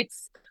 So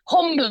it's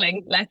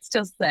humbling, let's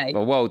just say.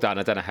 Well done.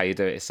 I don't know how you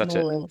do it. It's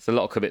a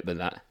lot of commitment,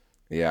 that.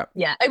 Yeah.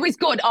 Yeah, it was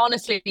good,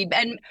 honestly,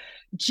 and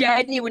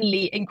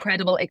genuinely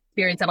incredible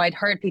experience. And I'd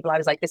heard people, I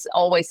was like, this is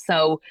always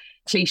so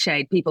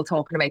cliched, people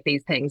talking about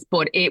these things,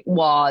 but it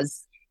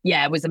was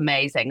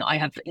amazing. I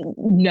have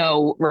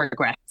no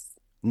regrets.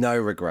 No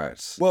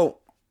regrets. Well,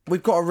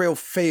 we've got a real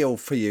feel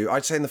for you,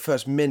 I'd say in the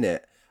first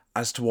minute,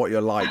 as to what you're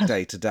like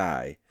day to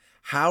day.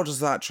 How does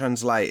that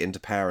translate into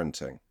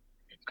parenting?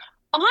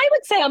 I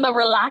would say I'm a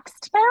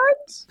relaxed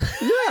parent.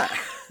 Yeah.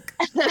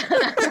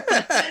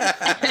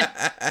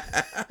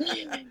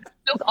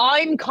 Look,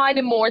 I'm kind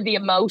of more the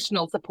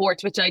emotional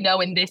support, which I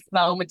know in this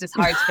moment is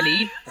hard to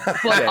believe.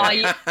 But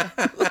I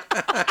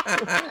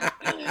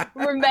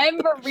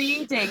remember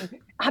reading,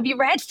 have you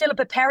read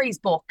Philippa Perry's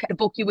book, The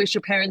Book You Wish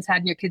Your Parents Had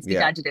and Your Kids Be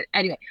Glad You Did?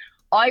 Anyway,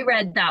 I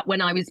read that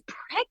when I was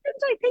pregnant,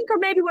 I think, or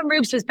maybe when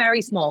Rubes was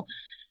very small.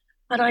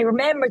 And I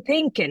remember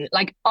thinking,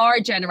 like,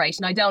 our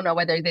generation, I don't know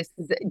whether this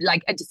is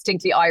like a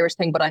distinctly Irish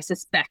thing, but I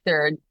suspect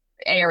there are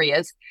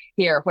areas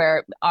here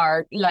where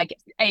our like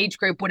age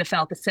group would have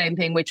felt the same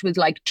thing, which was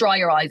like, dry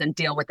your eyes and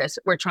deal with this.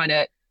 We're trying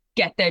to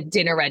get the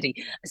dinner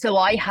ready. So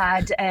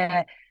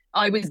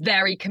I was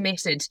very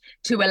committed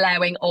to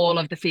allowing all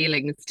of the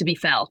feelings to be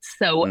felt.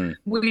 So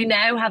we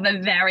now have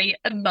a very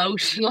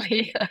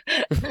emotionally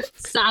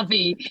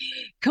savvy,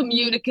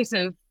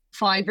 communicative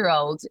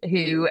 5-year-old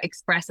who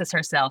expresses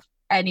herself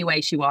any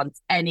way she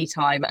wants,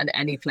 anytime and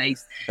any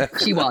place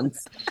she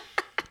wants.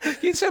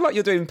 You sound like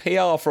you're doing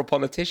PR for a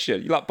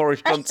politician. You're like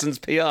Boris Johnson's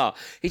PR.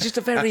 He's just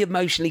a very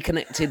emotionally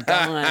connected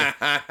guy.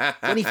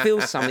 When he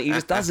feels something, he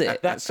just does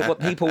it. That's what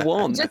people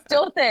want. Just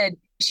does it.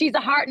 She's a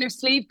heart in her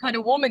sleeve kind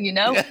of woman, you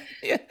know?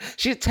 Yeah.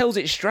 She tells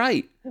it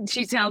straight.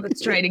 She tells it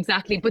straight,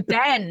 exactly. But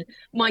then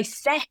my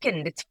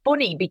second, it's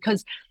funny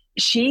because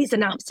she's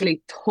an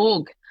absolute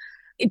thug.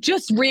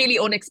 Just really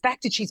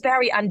unexpected. She's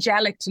very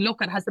angelic to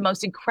look at, has the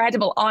most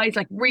incredible eyes,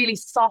 like really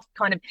soft,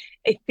 kind of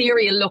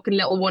ethereal looking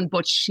little one,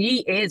 but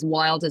she is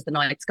wild as the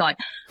night sky.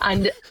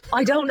 And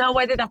I don't know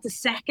whether that's a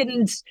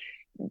second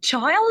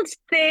child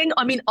thing.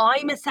 I mean,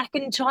 I'm a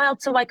second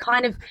child, so I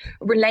kind of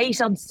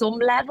relate on some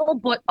level,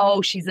 but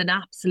she's an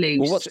absolute.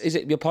 Well, is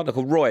it your partner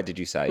called Roy, did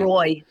you say?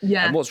 Roy,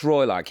 yeah. And what's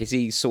Roy like? Is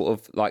he sort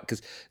of like,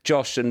 because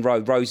Josh and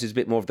Rose is a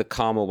bit more of the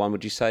calmer one,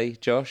 would you say,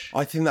 Josh?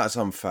 I think that's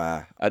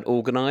unfair. And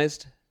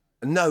organised?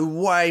 No,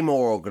 way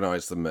more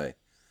organised than me.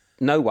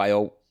 No way,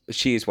 or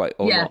she is way,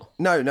 or not?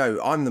 No,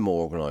 I'm the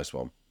more organised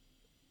one.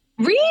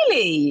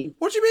 Really?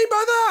 What do you mean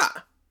by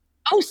that?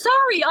 Oh,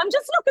 sorry, I'm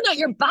just looking at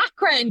your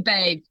background,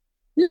 babe.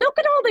 Look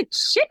at all the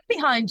shit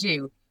behind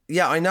you.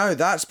 Yeah, I know.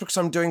 That's because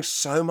I'm doing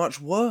so much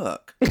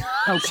work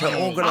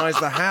to organise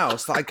the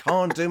house that I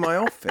can't do my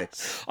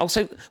office. Oh,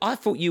 so I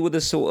thought you were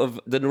the sort of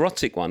the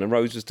neurotic one and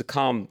Rose was the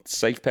calm,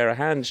 safe pair of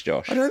hands,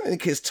 Josh. I don't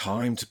think it's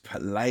time to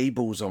put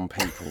labels on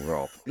people,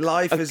 Rob.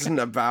 Life isn't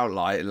about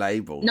like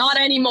labels. Not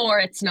anymore,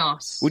 it's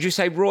not. Would you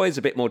say Roy's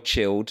a bit more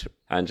chilled,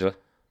 Angela?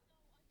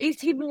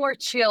 Is he more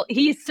chill?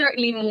 He's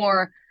certainly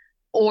more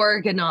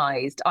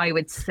organised, I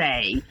would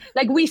say.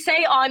 Like, we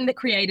say I'm the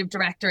creative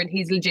director and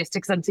he's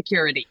logistics and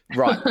security.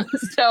 Right.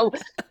 So,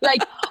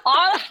 like,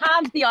 I'll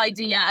have the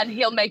idea and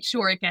he'll make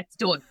sure it gets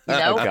done, you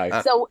know?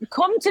 Okay. So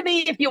come to me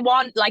if you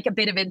want, like, a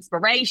bit of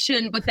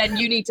inspiration, but then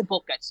you need to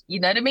book it.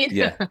 You know what I mean?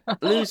 Yeah.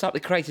 Lou's like the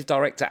creative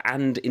director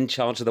and in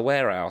charge of the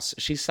warehouse.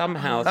 She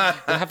somehow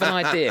will have an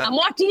idea. And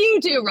what do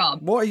you do,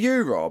 Rob? What are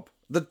you, Rob?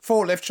 The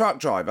forklift truck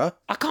driver?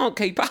 I can't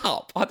keep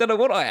up. I don't know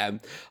what I am.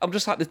 I'm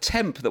just like the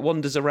temp that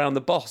wanders around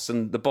the boss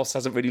and the boss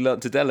hasn't really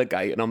learnt to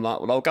delegate. And I'm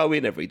like, well, I'll go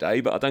in every day,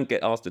 but I don't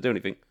get asked to do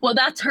anything. Well,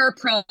 that's her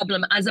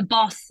problem. As a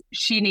boss,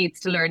 she needs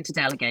to learn to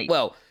delegate.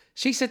 Well,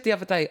 she said the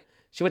other day,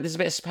 she went, there's a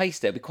bit of space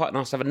there. It'd be quite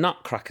nice to have a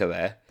nutcracker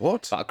there.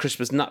 What? Like a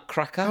Christmas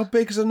nutcracker. How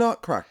big is a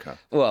nutcracker?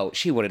 Well,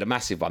 she wanted a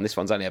massive one. This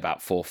one's only about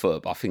 4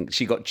 foot, but I think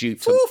she got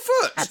duped. 4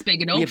 foot? That's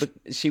big enough. Yeah,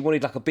 but she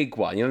wanted like a big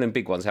one. You know them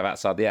big ones have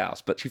outside the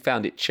house, but she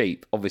found it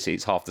cheap. Obviously,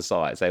 it's half the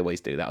size. They always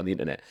do that on the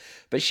internet.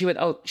 But she went,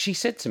 she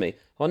said to me,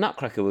 well,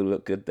 nutcracker would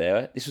look good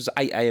there. This was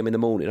 8 a.m. in the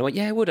morning. I went,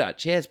 yeah, it would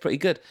actually. Yeah, it's pretty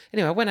good.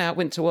 Anyway, I went out,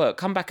 went to work,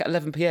 come back at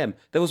 11 p.m.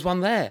 There was one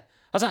there.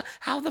 I was like,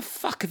 how the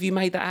fuck have you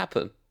made that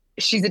happen?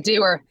 She's a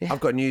doer. I've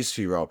got news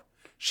for you, Rob.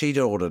 She'd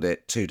ordered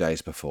it 2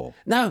 days before.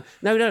 No.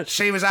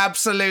 She was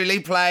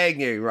absolutely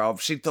playing you,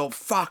 Rob. She thought,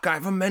 fuck, I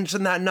haven't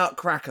mentioned that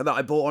nutcracker that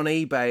I bought on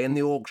eBay in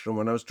the auction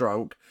when I was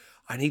drunk.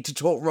 I need to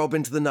talk Rob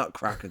into the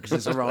nutcracker because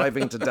it's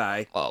arriving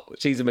today. Oh,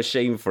 she's a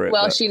machine for it.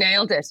 Well, but... she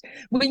nailed it.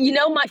 Well, you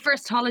know, my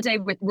first holiday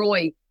with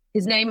Roy,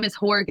 his name is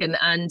Horgan,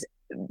 and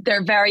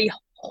they're very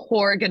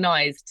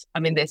organised. I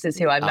mean, this is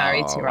who I'm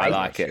married to, right? I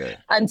like it.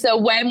 And so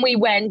when we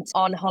went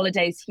on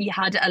holidays, he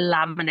had a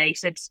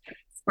laminated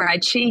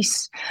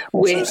spreadsheet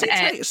with...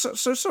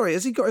 Sorry,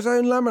 has he got his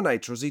own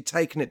laminator or has he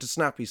taken it to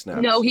Snappy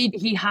Snaps? No,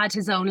 he had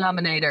his own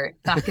laminator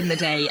back in the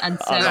day. And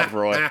so, I love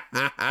Roy.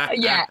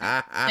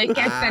 Yeah, it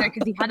gets better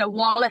because he had a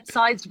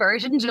wallet-sized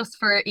version just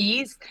for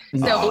ease.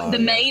 So the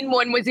main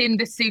one was in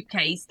the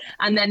suitcase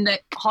and then the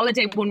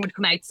holiday one would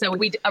come out. So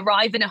we'd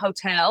arrive in a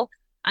hotel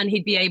and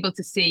he'd be able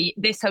to see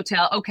this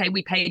hotel. Okay,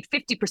 we paid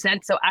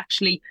 50%, so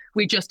actually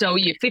we just owe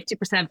you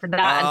 50% for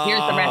that. And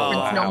here's the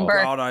reference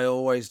number. God, I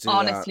always do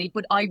honestly, that.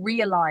 But I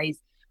realise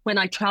when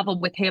I travel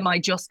with him, I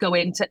just go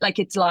into, like,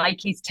 it's like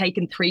he's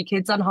taken 3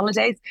 kids on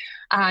holidays.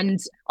 And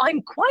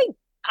I'm quite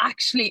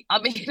actually, I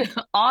mean,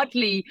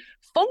 oddly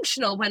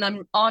functional when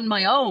I'm on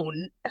my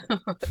own,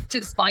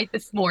 despite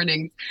this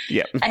morning's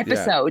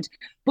episode.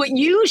 But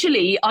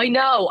usually I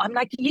know, I'm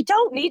like, you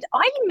don't need,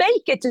 I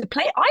make it to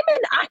play. I'm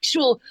an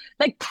actual,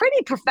 like,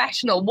 pretty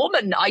professional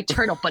woman. I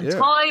turn up on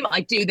time.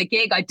 I do the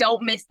gig. I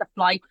don't miss the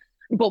flight.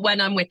 But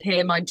when I'm with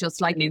him, I'm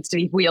just like, needs to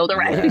be wheeled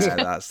around. Yeah,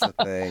 that's the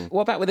thing.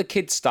 What about with the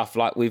kids stuff,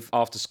 like with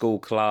after school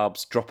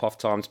clubs, drop off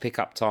times, pick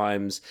up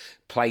times,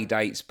 play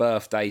dates,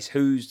 birthdays?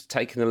 Who's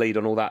taking the lead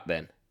on all that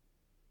then?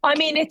 I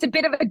mean, it's a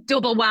bit of a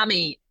double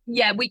whammy.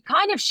 Yeah, we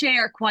kind of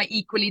share quite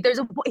equally.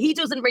 He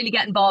doesn't really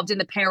get involved in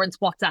the parents'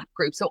 WhatsApp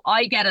group, so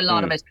I get a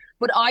lot of it.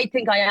 But I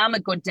think I am a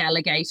good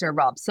delegator,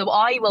 Rob. So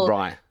I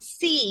will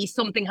see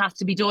something has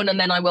to be done, and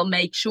then I will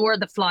make sure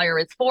the flyer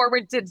is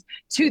forwarded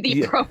to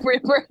the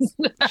appropriate person.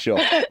 Sure.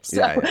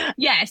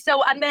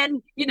 So, and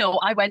then, you know,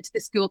 I went to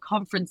the school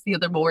conference the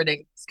other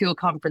morning. School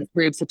conference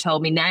groups have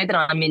told me now that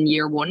I'm in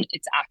year 1,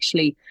 it's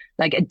actually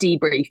like a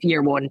debrief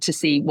year 1 to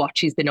see what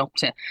she's been up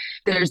to.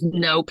 There's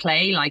no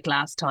play like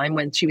last time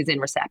when she was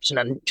in reception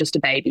and just a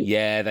baby.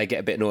 Yeah, they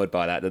get a bit annoyed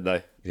by that, don't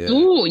they? Yeah.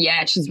 Ooh,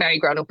 yeah, she's very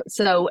grown up.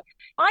 So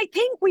I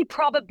think we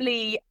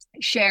probably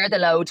share the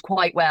load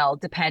quite well,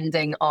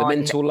 depending on... The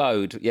mental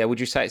load. Yeah, would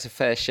you say it's a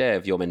fair share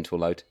of your mental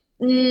load?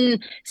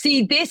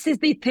 See, this is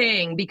the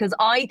thing, because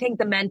I think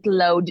the mental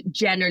load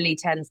generally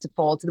tends to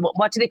fall to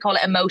what do they call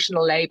it?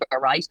 Emotional labour,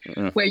 right?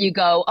 Where you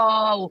go,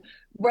 oh,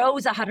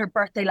 Rosa had her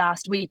birthday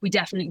last week. We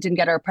definitely didn't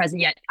get her a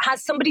present yet.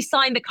 Has somebody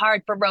signed the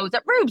card for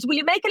Rosa? Rubes, will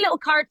you make a little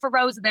card for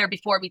Rosa there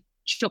before we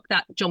chuck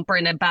that jumper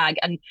in a bag?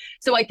 And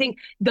so I think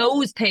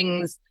those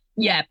things,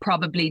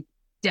 probably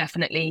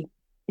definitely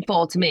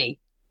fall to me.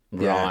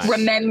 Right.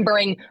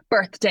 Remembering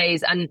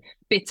birthdays and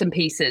bits and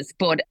pieces.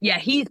 But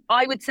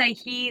I would say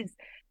he's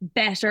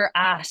better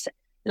at,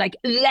 like,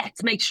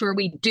 let's make sure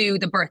we do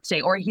the birthday,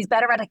 or he's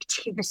better at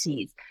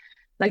activities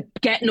like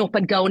getting up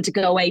and going to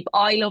go ape.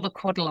 I love a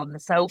cuddle on the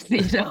sofa,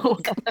 you know.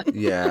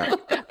 Yeah.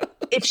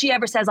 If she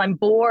ever says I'm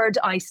bored,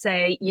 I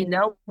say, you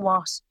know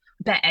what,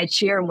 I bet Ed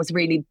Sheeran was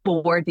really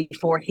bored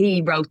before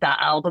he wrote that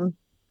album.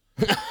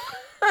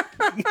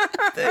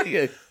 There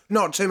you go.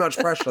 Not too much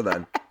pressure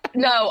then.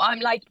 No, I'm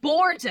like,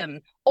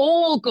 boredom.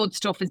 All good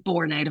stuff is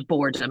born out of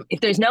boredom.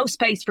 If there's no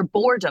space for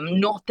boredom,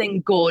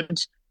 nothing good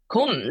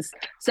comes.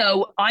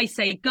 So I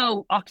say,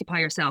 go occupy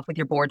yourself with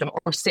your boredom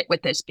or sit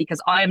with it, because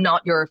I am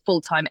not your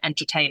full-time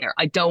entertainer.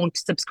 I don't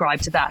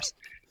subscribe to that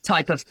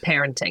type of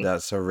parenting.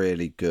 That's a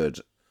really good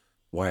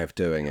way of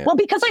doing it. Well,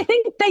 because I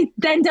think they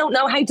then don't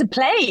know how to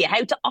play,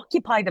 how to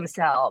occupy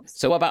themselves.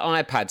 So what about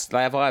iPads? Do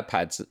they have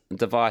iPads and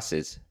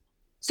devices?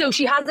 So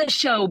she has a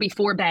show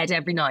before bed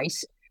every night,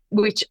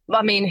 which,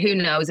 I mean, who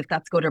knows if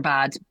that's good or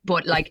bad,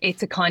 but like,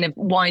 it's a kind of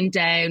wind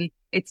down.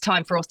 It's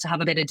time for us to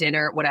have a bit of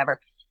dinner, whatever.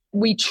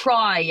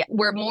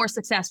 We're more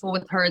successful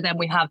with her than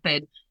we have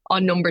been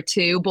on number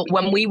 2. But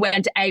when we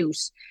went out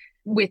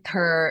with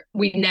her,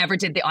 we never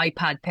did the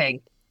iPad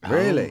thing.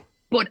 Really?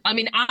 But I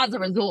mean, as a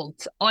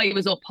result, I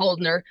was up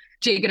holding her,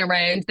 jigging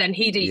around, then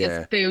he'd eat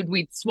his food,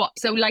 we'd swap.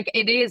 So like,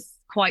 it is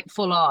quite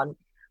full on,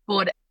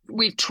 but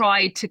we've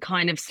tried to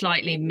kind of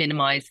slightly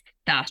minimize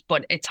that,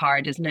 but it's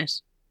hard, isn't it?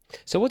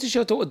 So what does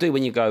your daughter do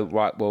when you go,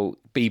 right, well,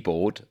 be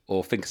bored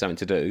or think of something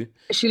to do?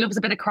 She loves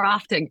a bit of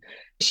crafting.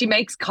 She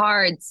makes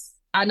cards.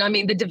 And I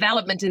mean, the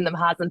development in them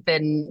hasn't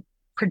been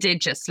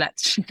prodigious,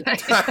 let's say.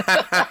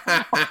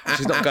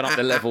 She's not gone up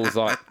the levels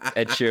like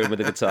Ed Sheeran with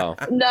a guitar.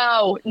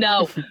 No.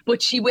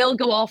 But she will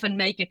go off and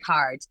make a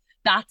card.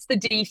 That's the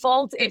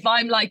default. If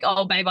I'm like,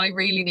 oh, babe, I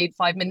really need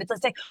 5 minutes, I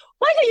say,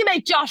 why don't you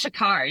make Josh a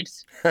card?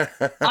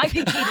 I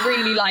think he'd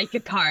really like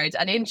a card.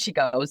 And in she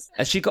goes.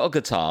 Has she got a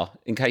guitar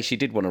in case she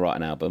did want to write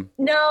an album?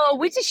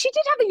 No, she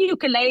did have a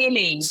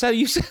ukulele. So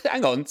you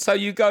hang on. So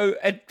you go,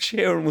 Ed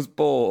Sheeran was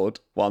bored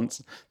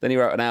once, then he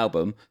wrote an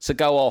album. So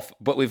go off,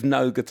 but with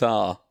no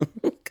guitar.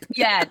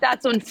 Yeah,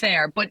 that's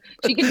unfair. But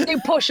she can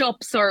do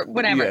push-ups or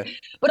whatever. Yeah.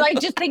 But I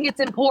just think it's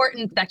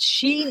important that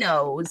she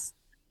knows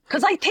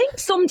Because I think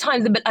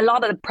sometimes a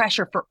lot of the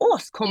pressure for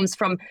us comes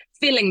from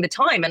filling the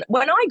time. And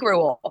when I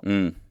grew up,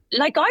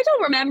 like, I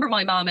don't remember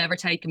my mom ever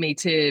taking me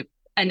to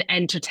an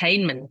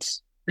entertainment,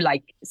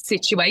 like,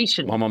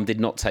 situation. My mum did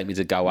not take me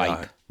to Go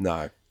Ape.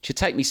 No. She'd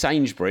take me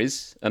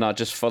Sainsbury's and I'd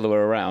just follow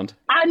her around.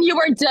 And you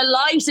were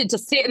delighted to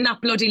sit in that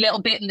bloody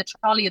little bit in the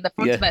trolley in the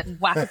front of it and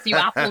whack a few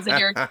apples in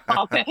your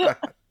pocket.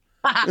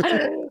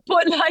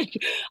 But, like,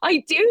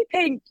 I do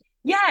think,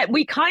 yeah,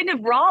 we kind of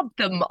rob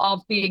them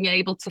of being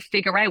able to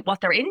figure out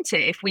what they're into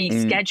if we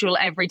schedule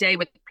every day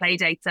with play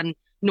dates and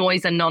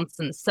noise and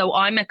nonsense. So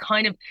I'm a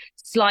kind of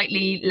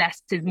slightly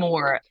less is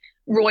more.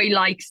 Roy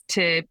likes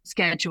to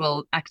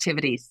schedule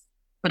activities,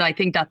 but I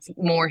think that's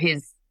more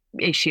his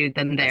issue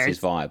than theirs. That's his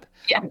vibe.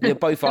 Yeah. You're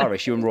both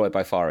Irish. You and Roy are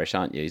both Irish,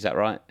 aren't you? Is that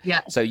right?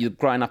 Yeah. So you're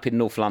growing up in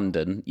North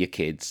London, your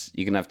kids.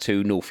 You can have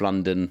two North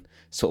London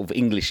sort of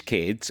English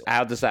kids.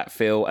 How does that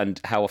feel?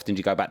 And how often do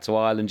you go back to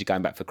Ireland? You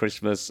going back for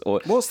Christmas? Or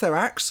What's their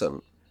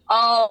accent?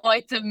 Oh,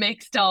 it's a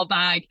mixed all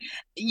bag.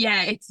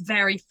 Yeah, it's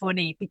very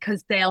funny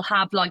because they'll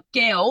have like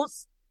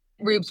girls.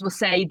 Rubes will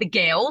say the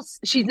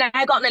girls. She's now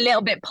gotten a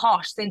little bit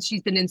posh since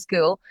she's been in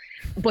school.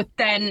 But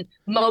then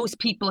most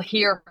people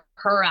hear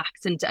her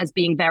accent as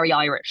being very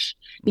Irish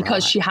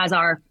because she has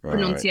our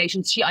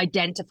pronunciation. She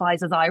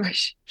identifies as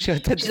Irish.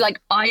 She's like,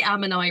 I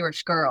am an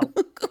Irish girl.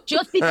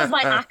 Just because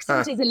my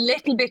accent is a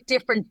little bit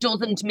different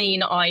doesn't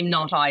mean I'm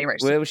not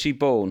Irish. Where was she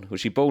born?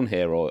 Was she born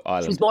here or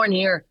Ireland? She was born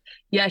here.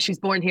 Yeah, she was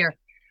born here.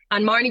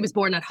 And Marnie was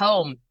born at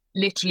home,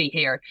 literally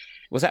here.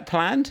 Was that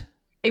planned?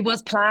 It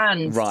was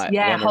planned. Right.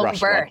 Yeah, home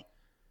birth. One.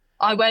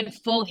 I went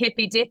full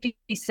hippy dippy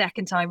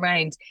second time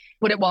round,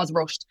 but it was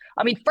rushed.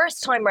 I mean,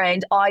 first time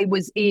round, I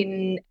was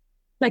in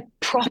like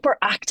proper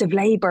active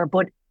labour,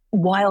 but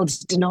wild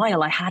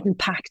denial. I hadn't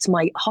packed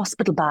my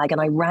hospital bag and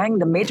I rang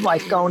the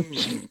midwife going,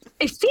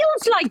 it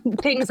feels like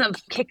things have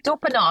kicked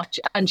up a notch.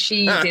 And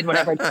she did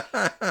whatever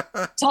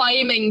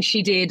timing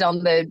she did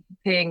on the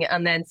thing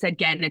and then said,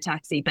 get in a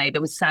taxi, babe.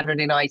 It was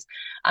Saturday night.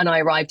 And I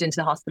arrived into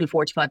the hospital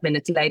 45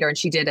 minutes later and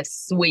she did a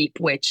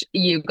sweep, which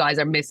you guys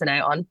are missing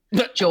out on.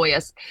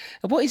 Joyous.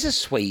 What is a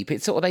sweep?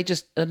 It's sort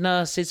of a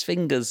nurse's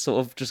fingers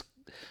sort of just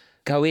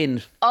go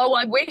in. Oh,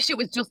 I wish it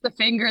was just the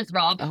fingers,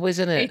 Rob. Oh,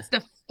 isn't it? It's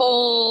the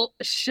full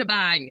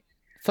shebang.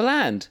 For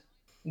land?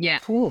 Yeah.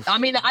 Oof. I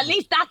mean, at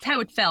least that's how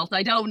it felt.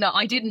 I don't know.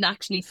 I didn't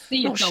actually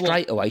see Not it go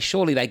straight up. away.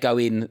 Surely they go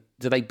in.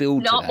 Do they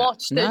build Not to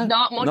much. that? No?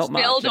 Not much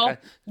build up.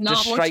 Okay. Not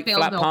Just much straight build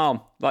flat up. palm.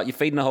 Like you're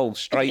feeding a hole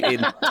straight in.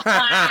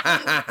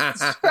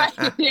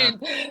 Straight in.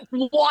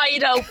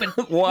 Wide open.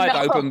 Wide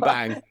open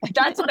bang.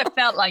 That's what it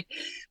felt like.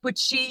 But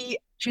she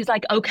was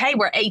like, okay,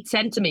 we're 8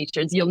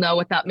 centimeters. You'll know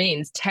what that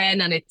means.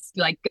 10 and it's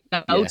like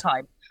go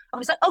time. I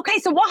was like, okay,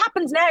 so what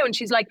happens now? And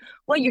she's like,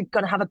 well, you're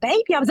going to have a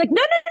baby. I was like,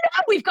 no,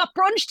 we've got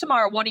brunch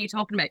tomorrow. What are you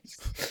talking about?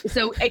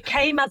 So it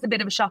came as a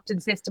bit of a shock to the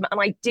system. And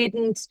I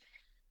didn't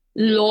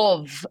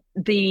love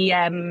the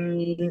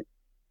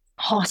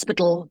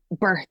hospital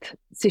birth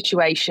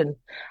situation.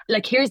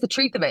 Like, here's the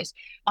truth of it.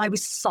 I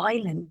was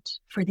silent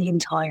for the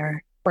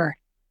entire birth.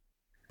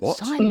 What?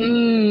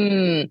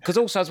 Because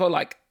also as well,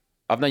 like,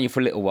 I've known you for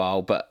a little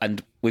while,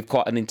 and we've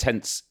quite an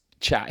intense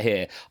chat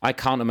here. I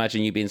can't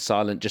imagine you being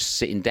silent, just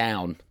sitting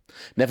down.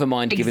 Never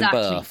mind giving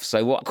birth.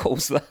 So what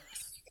caused that?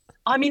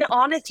 I mean,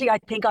 honestly, I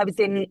think I was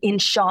in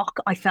shock.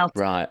 I felt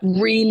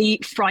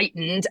really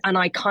frightened. And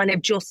I kind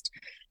of just,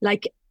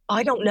 like,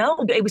 I don't know.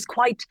 It was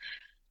quite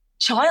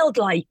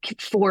childlike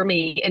for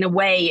me in a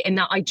way, in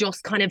that I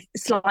just kind of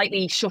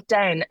slightly shut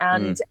down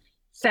and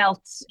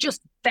felt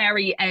just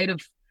very out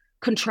of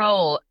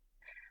control.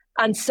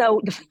 And so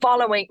the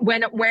following,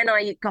 when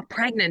I got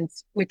pregnant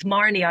with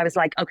Marnie, I was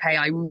like, okay,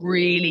 I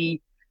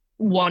really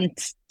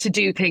want to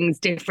do things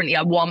differently.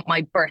 I want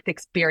my birth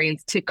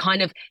experience to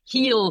kind of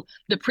heal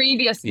the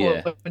previous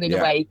one in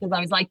a way, because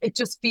I was like, it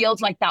just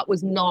feels like that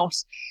was not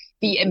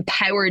the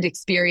empowered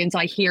experience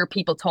I hear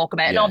people talk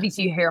about. And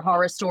obviously you hear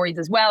horror stories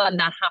as well, and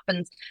that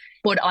happens.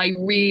 But I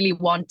really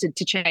wanted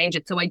to change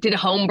it. So I did a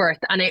home birth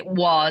and it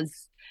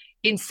was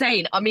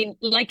insane. I mean,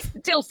 like,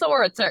 still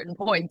sore at certain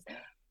points.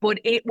 But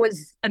it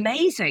was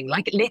amazing.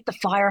 Like, lit the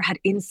fire, had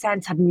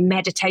incense, had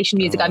meditation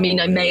music. I mean,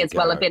 I may as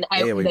well have been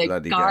out in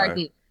the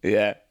garden.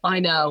 Yeah. I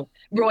know.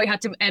 Roy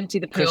had to empty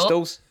the pool.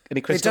 Crystals?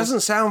 Any crystals? It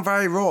doesn't sound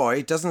very Roy.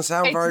 It doesn't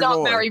sound very Roy. It's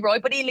not very Roy,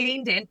 but he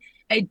leaned in.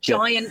 A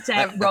giant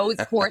rose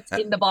quartz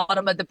in the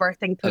bottom of the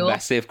birthing pool. A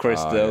massive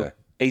crystal.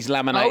 He's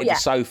laminated the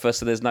sofa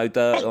so there's no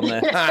dirt on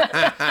there.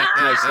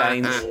 No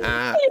stains.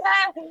 Yeah.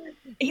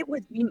 It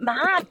was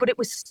mad, but it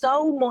was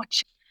so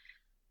much.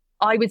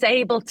 I was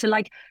able to,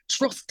 like,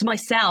 trust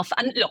myself.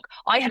 And look,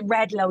 I had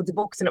read loads of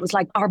books and it was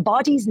like, our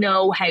bodies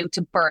know how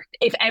to birth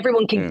if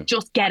everyone can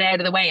just get out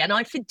of the way. And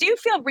I do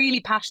feel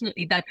really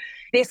passionately that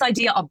this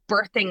idea of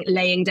birthing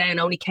laying down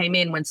only came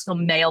in when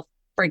some male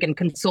friggin'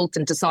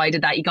 consultant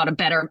decided that you got a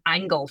better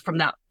angle from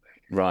that.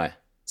 Right.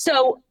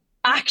 So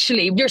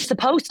actually, you're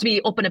supposed to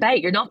be up and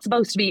about. You're not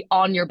supposed to be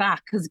on your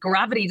back because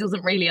gravity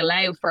doesn't really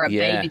allow for a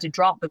baby to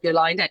drop if you're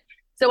lying down.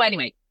 So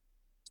anyway,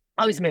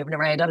 I was moving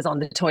around. I was on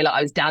the toilet.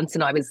 I was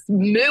dancing. I was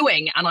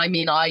mooing. And I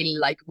mean, I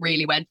like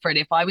really went for it.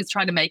 If I was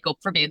trying to make up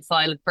for being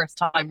silent first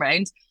time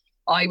round,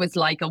 I was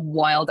like a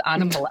wild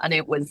animal and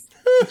it was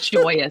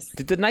joyous.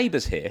 Did the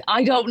neighbours hear?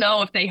 I don't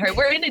know if they heard.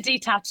 We're in a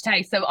detached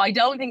house, so I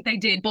don't think they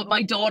did. But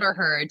my daughter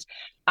heard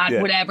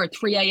at whatever,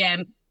 3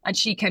 a.m. And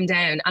she came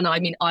down. And I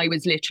mean, I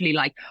was literally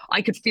like,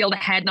 I could feel the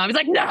head. And I was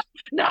like, no, I'm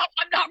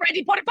not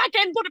ready. Put it back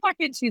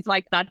in. She's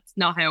like, that's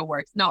not how it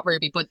works. Not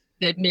Ruby, but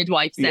the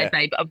midwife said,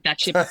 babe, that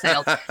ship has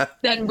sailed.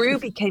 Then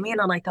Ruby came in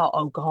and I thought,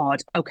 oh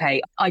God,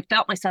 okay. I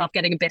felt myself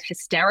getting a bit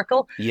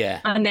hysterical. Yeah.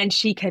 And then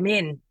she came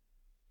in.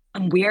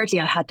 And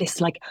weirdly, I had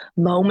this like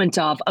moment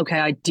of, okay,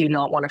 I do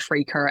not want to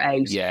freak her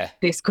out. Yeah.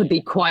 This could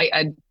be quite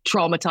a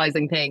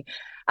traumatizing thing.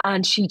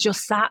 And she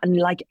just sat and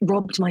like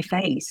rubbed my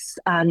face.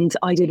 And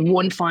I did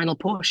one final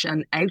push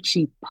and out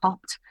she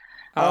popped.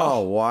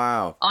 Oh,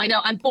 wow. I know.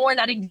 I'm born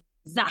at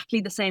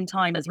exactly the same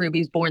time as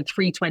Ruby's born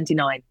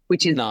 3/29,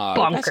 which is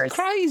bonkers. That's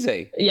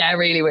crazy. Yeah,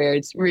 really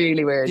weird.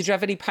 Really weird. Did you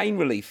have any pain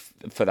relief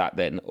for that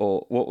then?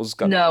 Or what was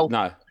going on?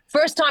 No.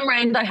 First time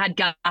round, I had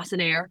gas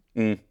and air.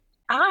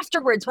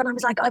 Afterwards, when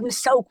I was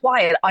so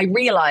quiet, I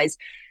realized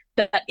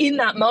that in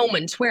that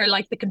moment where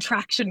like the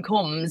contraction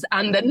comes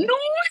and the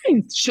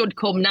noise should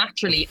come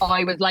naturally,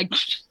 I was like,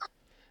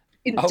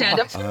 instead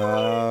of.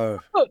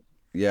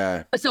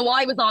 Yeah. So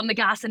I was on the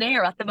gas and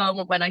air at the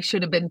moment when I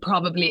should have been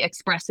probably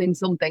expressing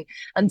something.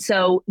 And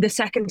so the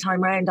second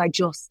time round, I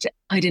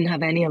didn't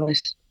have any of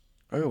it.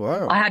 Oh,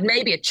 wow. I had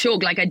maybe a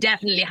chug. Like I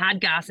definitely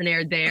had gas and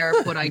air there,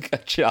 but a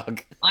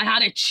chug. I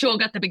had a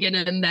chug at the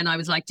beginning and then I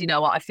was like, do you know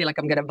what? I feel like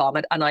I'm going to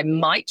vomit and I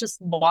might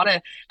just want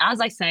to,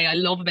 as I say, I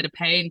love a bit of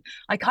pain.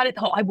 I kind of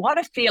thought I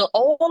want to feel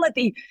all of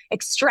the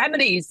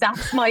extremities.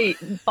 That's my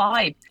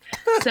vibe.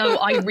 So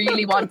I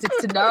really wanted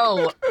to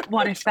know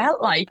what it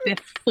felt like, the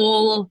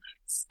full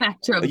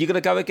spectrum. Are you going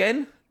to go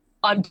again?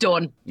 I'm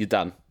done. You're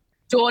done?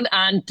 Done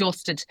and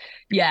dusted.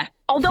 Yeah.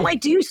 Although I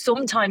do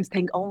sometimes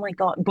think, oh my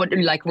God, but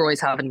like Roy's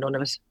having none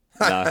of it.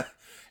 No.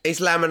 He's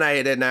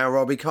laminated it now,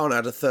 Rob. He can't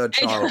add a third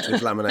child to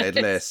his laminated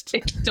list.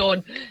 It's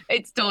done.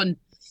 It's done.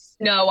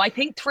 No, I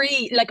think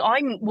 3, like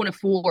I'm one of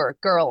 4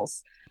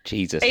 girls.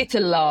 Jesus. It's a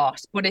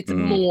lot, but it's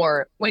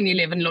more when you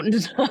live in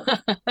London.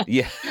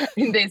 Yeah.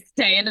 In this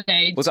day and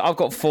age. Well, so I've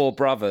got 4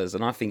 brothers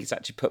and I think it's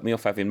actually put me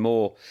off having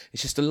more.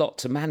 It's just a lot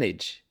to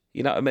manage.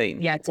 You know what I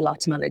mean? Yeah, it's a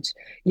lot to manage.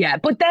 Yeah,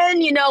 but then,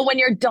 you know, when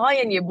you're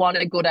dying, you want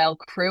a good old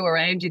crew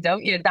around you,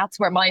 don't you? That's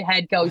where my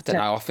head goes. I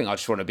don't know. I think I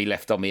just want to be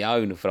left on my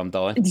own if I'm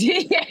dying.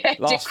 Yeah,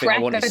 last thing I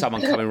want is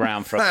someone coming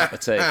round for a cup of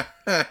tea.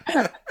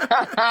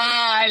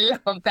 I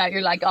love that.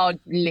 You're like, oh,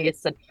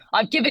 listen,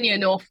 I've given you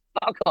enough.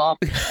 Fuck off.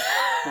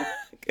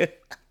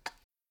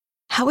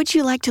 How would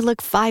you like to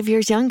look 5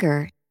 years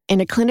younger? In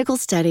a clinical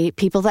study,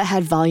 people that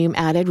had volume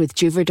added with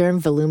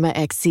Juvederm Voluma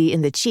XC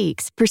in the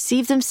cheeks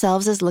perceived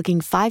themselves as looking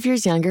 5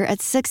 years younger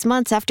at 6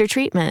 months after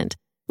treatment.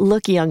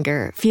 Look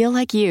younger, feel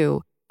like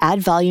you.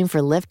 Add volume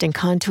for lift and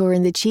contour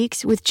in the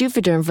cheeks with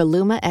Juvederm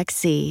Voluma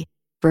XC.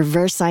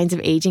 Reverse signs of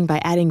aging by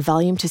adding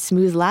volume to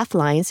smooth laugh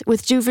lines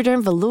with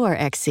Juvederm Velour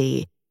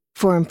XC.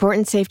 For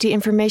important safety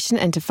information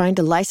and to find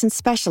a licensed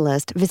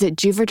specialist, visit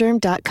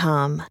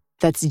Juvederm.com.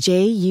 That's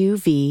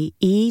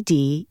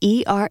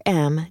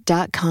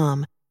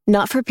JUVEDERM.com.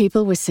 Not for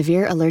people with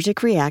severe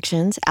allergic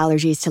reactions,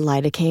 allergies to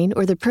lidocaine,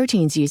 or the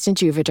proteins used in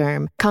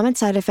Juvederm. Common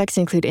side effects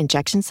include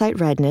injection site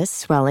redness,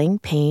 swelling,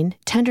 pain,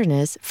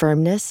 tenderness,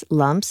 firmness,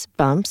 lumps,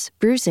 bumps,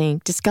 bruising,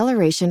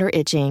 discoloration, or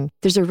itching.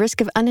 There's a risk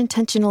of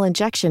unintentional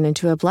injection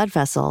into a blood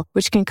vessel,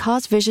 which can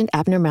cause vision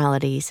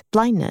abnormalities,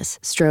 blindness,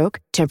 stroke,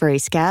 temporary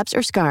scabs,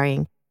 or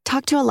scarring.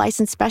 Talk to a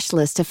licensed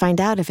specialist to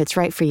find out if it's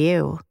right for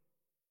you.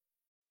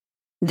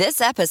 This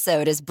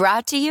episode is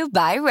brought to you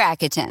by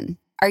Rakuten.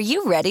 Are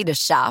you ready to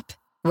shop?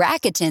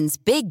 Rakuten's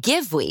Big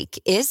Give Week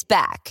is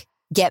back.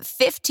 Get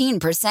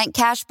 15%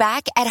 cash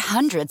back at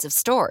hundreds of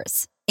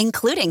stores,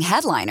 including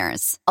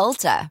headliners,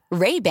 Ulta,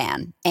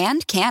 Ray-Ban,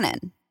 and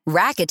Canon.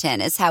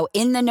 Rakuten is how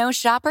in-the-know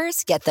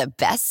shoppers get the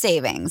best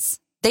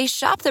savings. They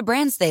shop the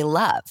brands they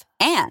love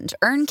and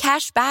earn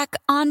cash back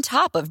on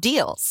top of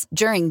deals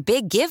during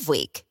Big Give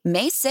Week,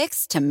 May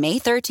 6th to May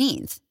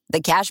 13th.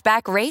 The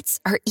cashback rates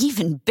are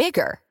even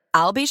bigger.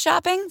 I'll be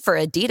shopping for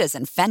Adidas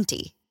and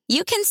Fenty.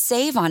 You can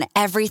save on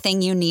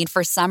everything you need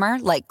for summer,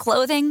 like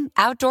clothing,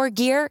 outdoor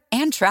gear,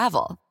 and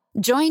travel.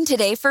 Join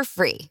today for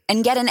free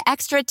and get an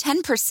extra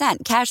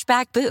 10%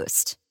 cashback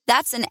boost.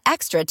 That's an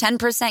extra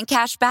 10%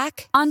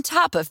 cashback on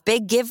top of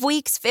Big Give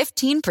Week's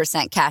 15%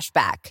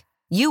 cashback.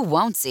 You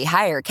won't see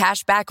higher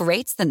cashback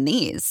rates than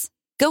these.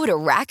 Go to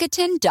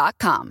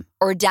Rakuten.com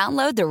or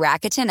download the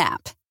Rakuten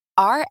app.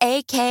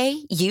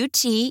 RAKUTEN.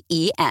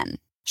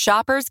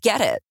 Shoppers get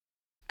it.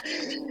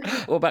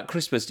 What about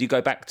Christmas? Do you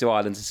go back to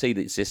Ireland to see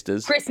the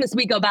sisters? Christmas,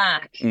 we go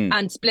back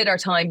and split our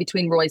time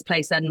between Roy's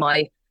place and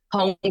my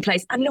home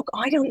place. And look,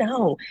 I don't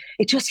know.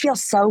 It just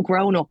feels so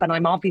grown up, and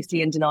I'm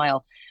obviously in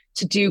denial,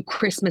 to do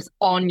Christmas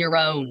on your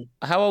own.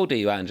 How old are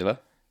you, Angela?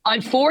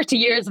 I'm 40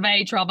 years of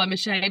age, Rob, I'm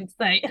ashamed to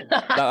say.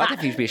 No, I don't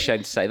think you'd be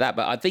ashamed to say that,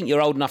 but I think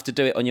you're old enough to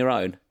do it on your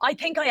own. I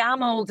think I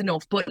am old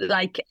enough, but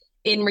like,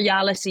 in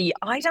reality,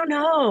 I don't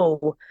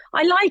know.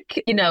 I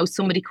like,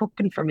 somebody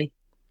cooking for me.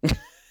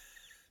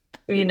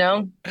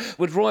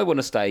 Would Roy want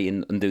to stay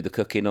in and do the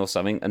cooking or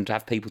something and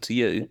have people to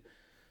you?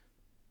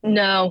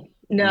 No.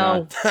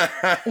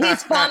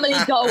 His family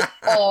go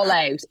all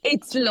out.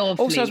 It's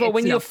lovely. Also, as well,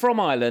 when you're from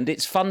Ireland,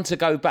 it's fun to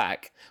go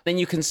back. Then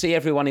you can see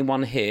everyone in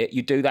one hit.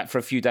 You do that for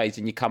a few days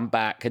and you come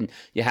back and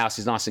your house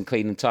is nice and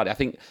clean and tidy. I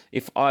think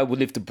if I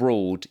lived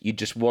abroad, you'd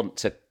just want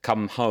to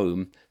come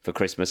home for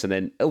Christmas, and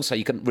then also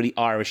you can really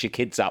Irish your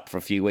kids up for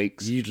a few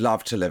weeks. You'd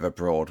love to live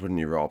abroad, wouldn't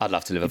you, Rob? I'd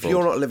love to live abroad. If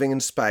you're not living in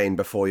Spain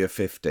before you're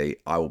 50,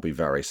 I will be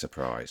very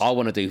surprised. I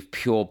want to do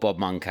pure Bob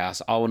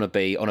Monkhouse. I want to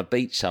be on a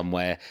beach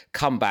somewhere,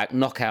 come back,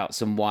 knock out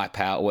some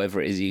Wipeout or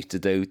whatever it is you used to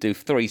do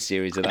 3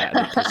 series of that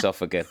and then piss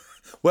off again.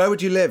 Where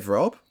would you live,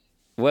 Rob?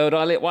 Where would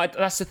I live? Well,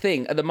 that's the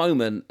thing. At the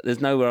moment,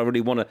 there's nowhere I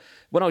really want to...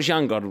 When I was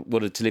younger, I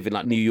wanted to live in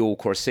like New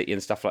York or a city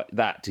and stuff like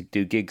that to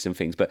do gigs and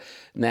things. But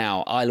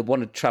now I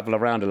want to travel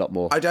around a lot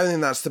more. I don't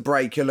think that's the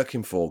break you're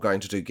looking for,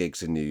 going to do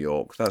gigs in New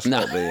York. That's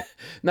not the...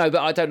 No,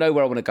 but I don't know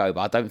where I want to go.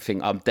 But I don't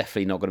think... I'm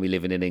definitely not going to be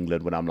living in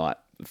England when I'm like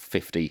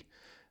 50.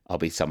 I'll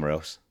be somewhere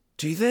else.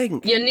 Do you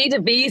think? You need a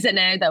visa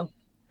now, though.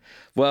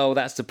 Well,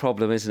 that's the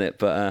problem, isn't it?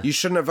 But you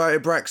shouldn't have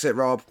voted Brexit,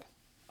 Rob.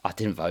 I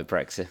didn't vote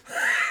Brexit.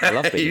 I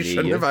love being You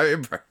shouldn't have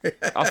voted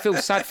Brexit. I feel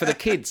sad for the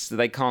kids that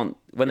they can't,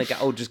 when they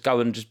get old, just go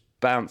and just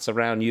bounce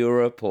around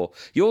Europe. Or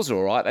yours are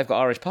all right. They've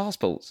got Irish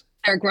passports.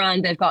 They're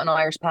grand. They've got an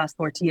Irish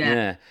passport,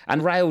 yeah.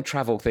 And rail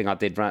travel thing I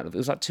did, it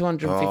was like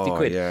 250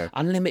 quid. Yeah.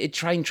 Unlimited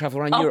train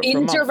travel around Europe for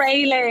a month.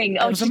 Interrailing.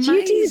 Oh, did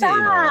you do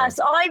that?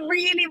 I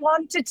really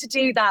wanted to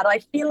do that. I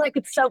feel like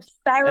it's so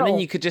feral. And then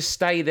you could just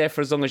stay there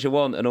for as long as you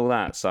want and all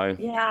that. So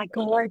yeah,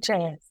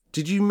 gorgeous.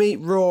 Did you meet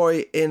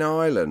Roy in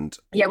Ireland?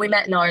 Yeah, we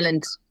met in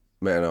Ireland.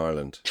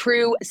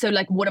 True. So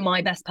like one of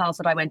my best pals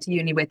that I went to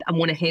uni with and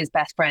one of his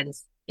best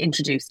friends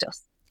introduced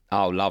us.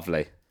 Oh,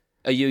 lovely.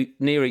 Are you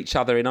near each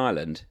other in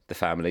Ireland, the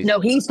families?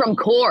 No, he's from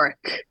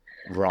Cork.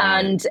 Right.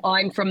 And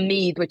I'm from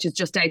Meath, which is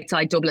just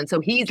outside Dublin. So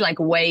he's like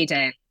way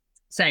down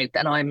south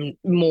and I'm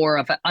more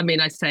of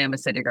I say I'm a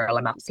city girl.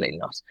 I'm absolutely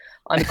not.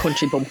 I'm a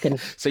country bumpkin.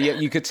 So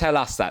you could tell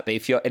us that, but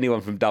if you're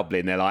anyone from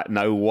Dublin, they're like,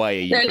 no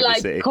way. They're from like,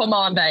 the city. come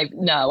on, babe.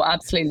 No,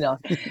 absolutely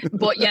not.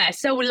 But yeah,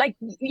 so like,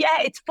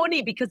 yeah, it's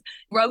funny because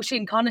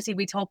Roisin Connaughton,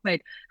 we talk about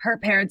her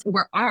parents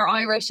are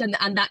Irish and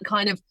that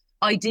kind of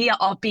idea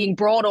of being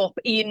brought up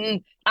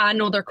in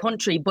another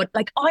country. But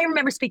like, I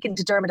remember speaking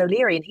to Dermot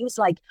O'Leary and he was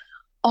like,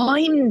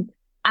 I'm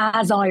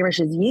as Irish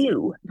as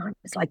you. And I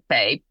was like,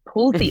 babe,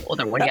 pull the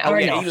other one. Oh,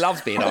 yeah, he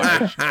loves being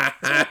Irish.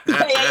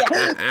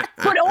 yeah.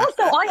 But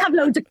also, I have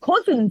loads of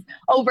cousins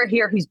over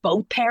here whose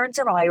both parents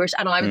are Irish.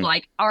 And I was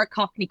like, our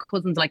Cockney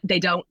cousins, like, they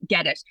don't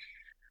get it.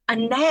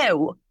 And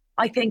now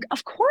I think,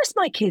 of course,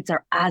 my kids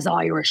are as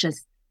Irish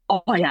as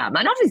I am.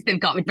 And obviously,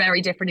 they've got a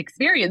very different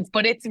experience.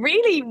 But it's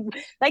really,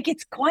 like,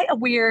 it's quite a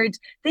weird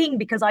thing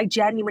because I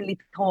genuinely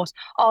thought,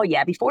 oh,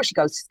 yeah, before she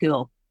goes to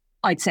school,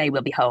 I'd say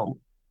we'll be home.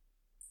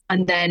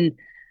 And then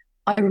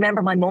I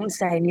remember my mum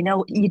saying,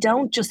 you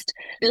don't just,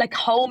 like,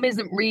 home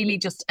isn't really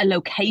just a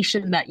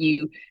location that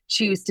you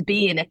choose to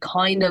be in. It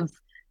kind of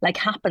like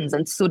happens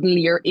and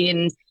suddenly you're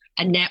in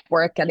a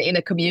network and in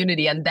a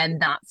community and then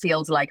that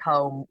feels like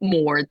home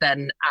more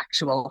than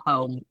actual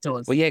home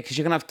does. Well, yeah, because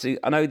you're going to have to,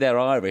 I know they're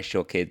Irish,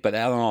 your kid, but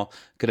they're not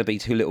going to be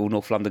two little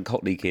North London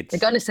Cockney kids. They're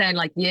going to sound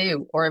like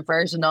you or a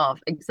version of,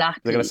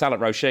 exactly. They're going to sound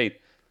like Roisin.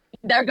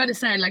 They're going to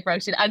sound like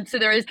Roisin. And so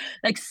there is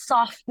like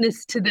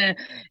softness to the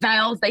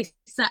vowels they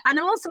say. And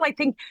also I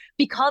think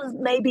because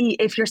maybe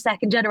if you're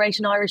second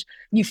generation Irish,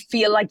 you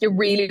feel like you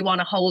really want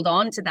to hold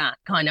on to that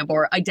kind of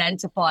or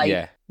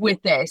identify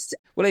with this.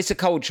 Well, it's a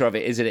culture of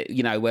it, isn't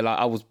it? Where like,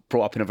 I was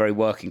brought up in a very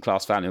working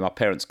class family. My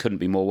parents couldn't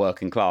be more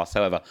working class.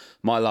 However,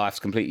 my life's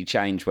completely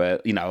changed where,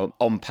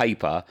 on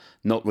paper,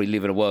 not really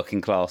living a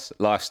working class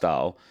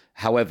lifestyle.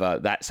 However,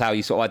 that's how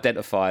you sort of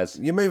identify as...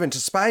 You're moving to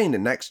Spain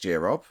in next year,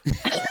 Rob.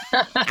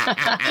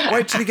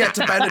 Wait till you get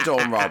to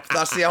Benidorm, Rob.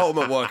 That's the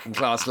ultimate working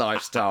class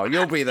lifestyle.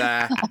 You'll be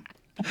there.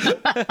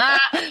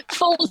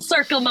 Full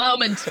circle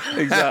moment.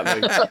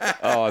 Exactly.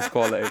 Oh, it's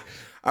quality.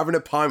 Having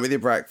a pint with your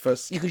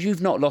breakfast. Because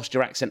you've not lost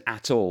your accent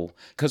at all.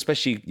 Because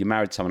especially you're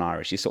married to someone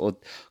Irish, you sort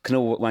of can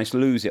almost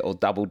lose it or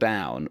double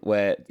down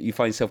where you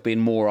find yourself being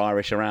more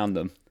Irish around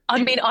them.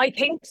 I mean, I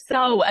think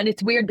so. And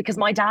it's weird because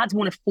my dad's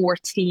one of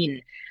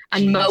 14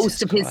 and Jesus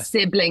most of Christ. his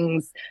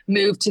siblings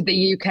moved to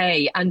the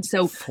UK. And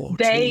so 14.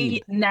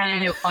 they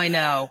now, I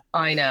know.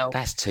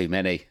 That's too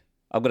many.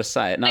 I'm going to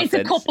say it. No It's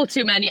offense. a couple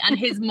too many. And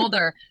his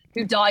mother,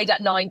 who died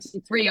at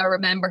 93, I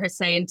remember her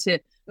saying to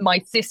my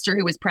sister,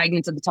 who was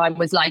pregnant at the time,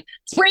 was like,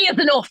 3 is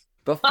enough.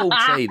 But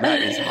 14,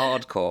 that is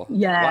hardcore.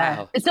 Yeah.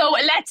 Wow. So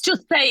let's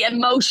just say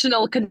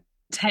emotional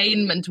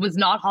containment was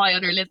not high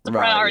on her list of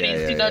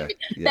priorities. You know what I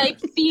mean? Like,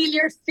 feel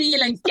your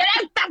feelings. Get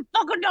out that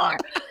fucking door.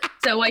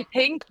 So I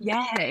think,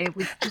 it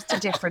was just a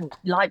different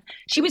life.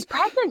 She was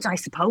pregnant, I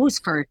suppose,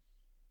 for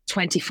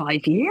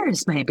 25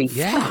 years, maybe.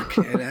 Yeah.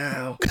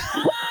 Hell.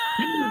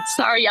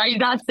 Sorry,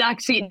 that's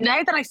actually,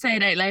 now that I say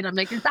it out loud, I'm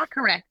like, is that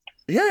correct?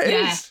 Yeah, it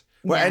is.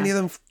 Were Yeah. any of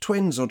them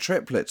twins or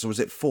triplets, or was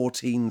it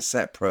 14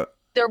 separate?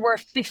 There were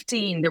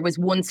 15. There was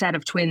one set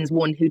of twins,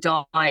 one who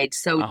died.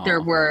 So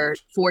there were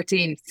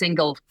 14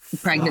 single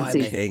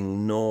pregnancies.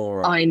 Fucking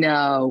Nora. I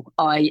know.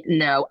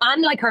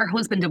 And like her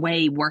husband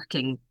away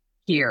working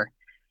here.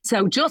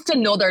 So just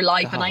another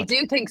life. And I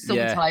do think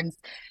sometimes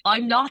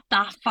I'm not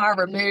that far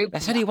removed.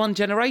 That's only one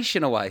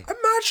generation away.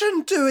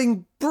 Imagine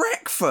doing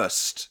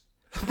breakfast.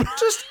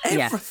 Just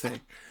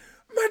everything.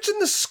 Imagine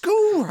the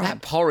school run.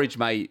 That porridge,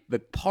 mate. The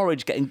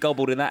porridge getting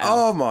gobbled in that house.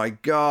 Oh my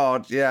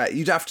God. Yeah,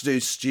 you'd have to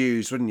do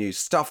stews, wouldn't you?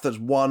 Stuff that's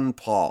one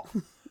pot.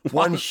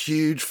 One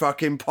huge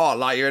fucking pot,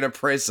 like you're in a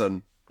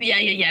prison.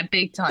 Yeah.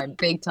 Big time.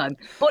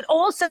 But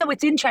also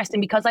it's interesting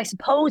because I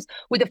suppose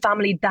with a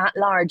family that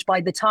large, by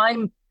the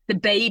time the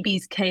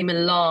babies came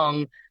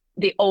along,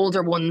 the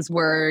older ones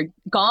were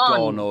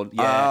gone. Oh,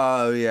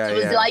 yeah. So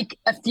it was like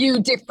a few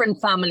different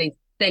families.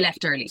 They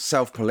left early.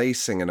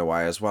 Self-policing in a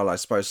way as well, I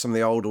suppose. Some of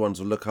the older ones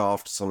will look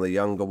after some of the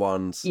younger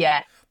ones.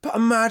 Yeah. But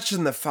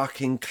imagine the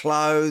fucking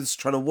clothes,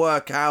 trying to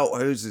work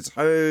out whose is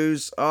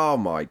whose. Oh,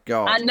 my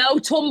God. And no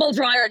tumble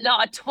dryer,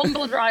 not a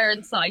tumble dryer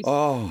in sight.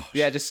 Oh.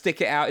 Yeah, just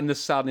stick it out in the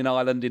sun in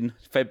Ireland in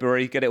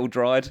February, get it all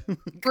dried.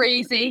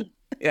 Breezy.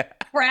 Yeah.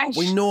 Fresh.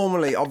 We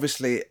normally,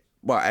 obviously,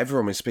 well,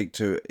 everyone we speak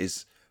to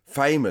is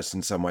famous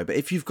in some way, but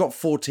if you've got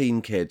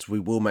 14 kids, we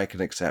will make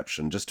an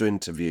exception just to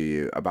interview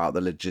you about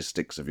the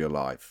logistics of your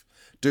life.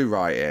 Do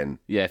write in.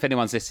 Yeah, if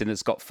anyone's listening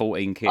that's got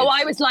 14 kids. Oh,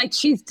 I was like,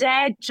 she's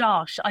dead,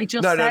 Josh. I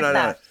just said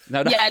that.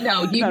 No. Yeah,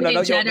 no, you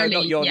mean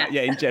generally.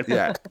 Yeah, in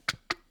general.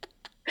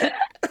 Yeah.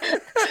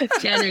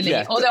 Generally.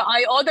 Yeah.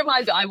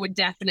 Otherwise, I would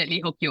definitely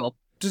hook you up.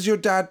 Does your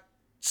dad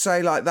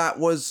say like that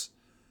was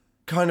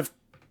kind of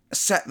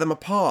set them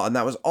apart and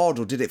that was odd,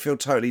 or did it feel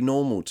totally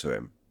normal to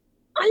him?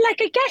 I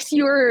guess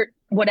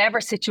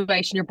whatever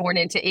situation you're born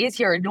into is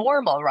your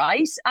normal,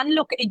 right? And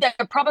look, there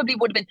probably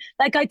would have been,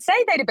 like, I'd say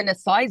they'd have been a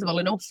sizable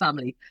enough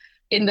family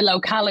in the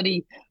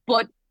locality,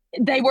 but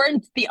they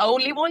weren't the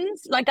only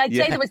ones. Like, I'd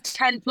say there was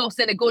 10 plus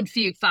in a good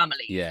few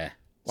families. Yeah.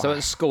 So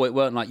at school, it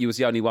weren't like you was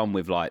the only one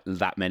with like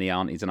that many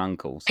aunties and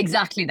uncles.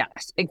 Exactly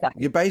that.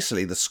 Exactly. You're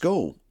basically the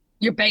school.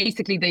 You're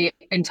basically the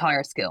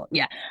entire school.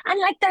 Yeah. And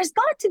like, there's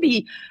got to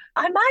be,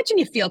 I imagine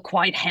you feel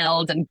quite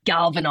held and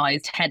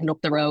galvanized heading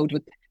up the road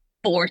with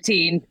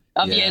 14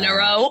 of you in a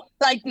row.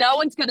 Like, no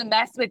one's going to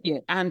mess with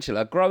you.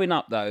 Angela, growing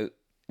up though,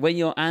 when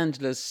you're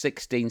Angela's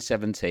 16,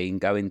 17,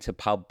 going to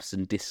pubs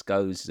and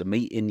discos and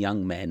meeting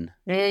young men,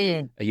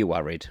 are you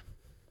worried?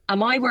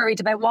 Am I worried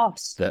about what?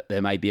 That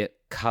there may be a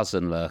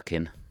cousin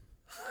lurking.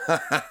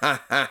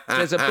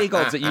 There's a big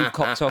odds that you've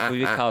copped off with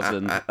your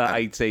cousin at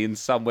 18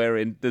 somewhere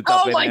in the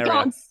Dublin area. Oh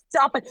my God,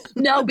 stop it.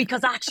 No,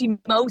 because actually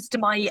most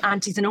of my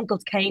aunties and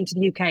uncles came to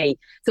the UK.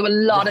 So a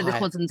lot of the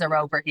cousins are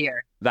over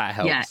here. That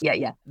helps.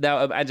 Yeah.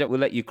 Now, Angela, we'll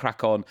let you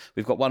crack on.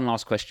 We've got one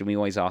last question we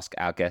always ask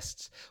our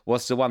guests.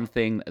 What's the one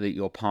thing that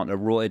your partner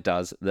Roy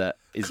does that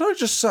is... Can I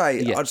just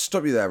say, I'd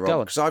stop you there,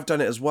 Rob, because I've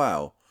done it as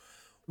well.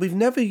 We've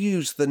never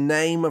used the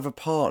name of a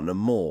partner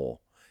more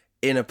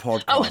in a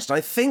podcast. I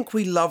think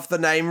we love the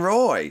name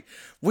Roy.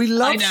 We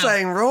love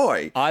saying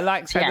Roy. I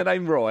like saying the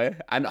name Roy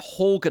and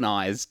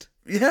organised.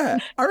 Yeah,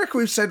 I reckon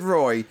we've said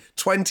Roy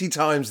 20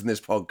 times in this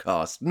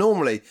podcast.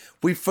 Normally,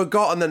 we've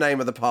forgotten the name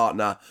of the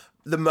partner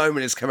the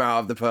moment it's come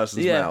out of the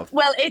person's mouth.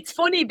 Well, it's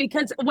funny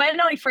because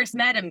when I first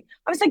met him,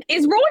 I was like,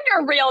 is Roy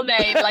your real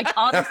name? Like,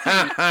 honestly.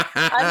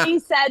 And he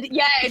said,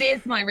 yeah, it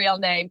is my real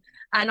name.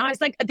 And I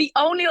was like, the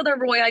only other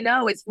Roy I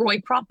know is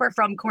Roy Proper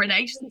from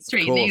Coronation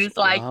Street. And he was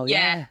like,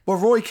 yeah. Well,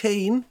 Roy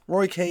Keane.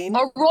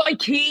 Oh, Roy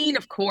Keane,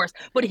 of course.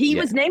 But he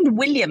was named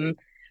William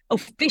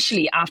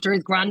officially after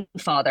his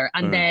grandfather.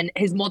 And then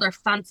his mother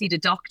fancied a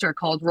doctor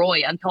called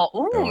Roy and thought,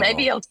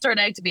 maybe he'll turn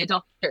out to be a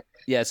doctor.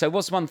 Yeah, so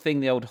what's one thing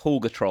the old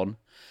Holgatron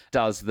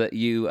does that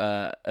you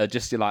are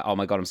just like, oh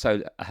my God, I'm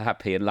so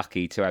happy and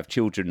lucky to have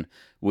children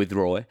with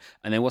Roy?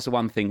 And then what's the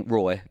one thing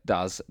Roy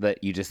does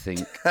that you just think,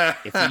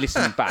 if you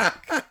listen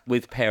back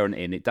with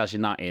parenting, it does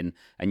your nut in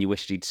and you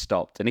wish he'd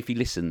stopped? And if he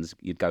listens,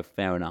 you'd go,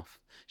 fair enough.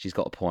 She's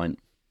got a point.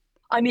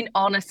 I mean,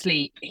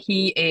 honestly,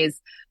 he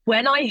is.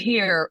 When I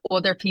hear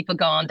other people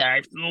going,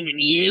 they're fucking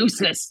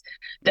useless,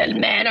 the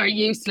men are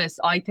useless,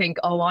 I think,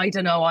 oh, I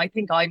don't know, I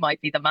think I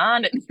might be the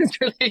man in this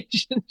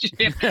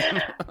relationship.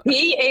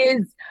 He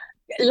is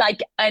like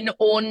an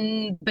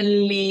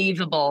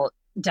unbelievable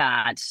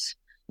dad,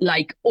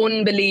 like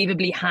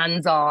unbelievably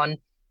hands-on,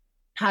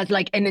 has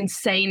like an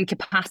insane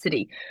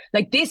capacity.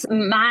 Like this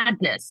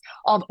madness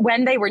of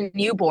when they were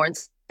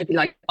newborns, I'd be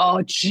like,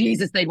 oh,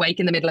 Jesus, they'd wake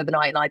in the middle of the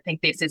night and I'd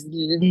think this is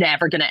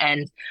never going to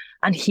end.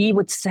 And he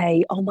would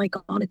say, oh my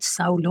God, it's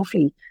so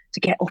lovely to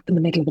get up in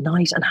the middle of the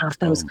night and have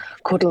those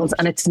cuddles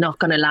and it's not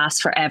going to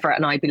last forever.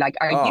 And I'd be like,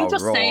 are you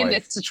just saying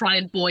this to try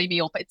and buoy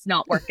me up? It's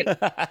not working.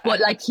 But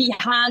like he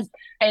has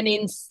an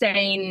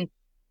insane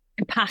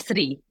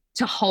capacity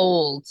to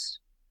hold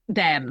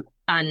them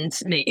and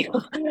me.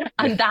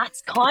 And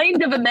that's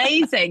kind of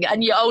amazing.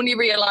 And you only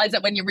realize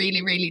it when you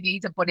really, really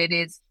need it. But it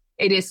is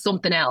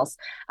something else.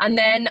 And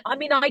then, I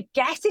mean, I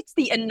guess it's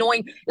the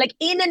annoying, like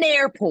in an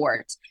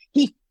airport,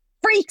 he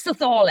freaks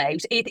us all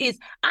out. It is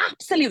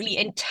absolutely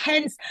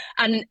intense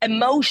and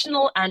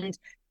emotional, and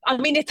I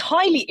mean, it's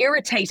highly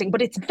irritating,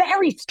 but it's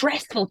very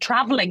stressful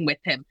traveling with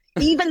him.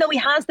 Even though he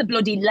has the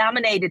bloody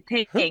laminated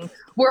thing,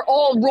 we're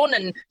all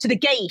running to the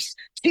gate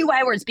 2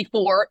 hours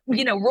before,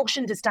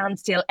 rushing to stand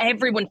still.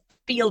 Everyone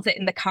feels it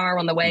in the car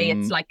on the way.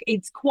 It's like,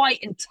 it's quite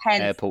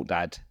intense. Airport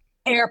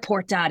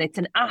dad. It's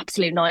an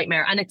absolute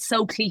nightmare. And it's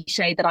so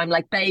cliche that I'm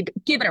like, babe,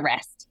 give it a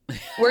rest.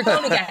 We're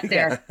going to get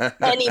there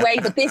anyway,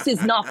 but this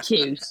is not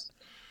cute.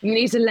 You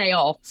need to lay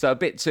off. So a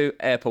bit too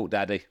airport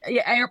daddy.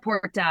 Yeah,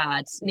 airport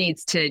dad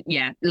needs to,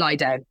 lie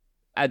down.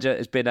 Adja,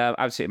 it's been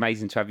absolutely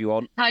amazing to have you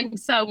on.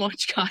 Thanks so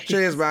much, guys.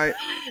 Cheers, mate.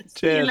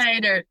 See you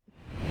later.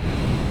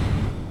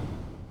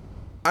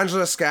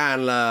 Angela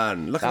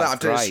Scanlon. Look at that. I've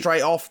done it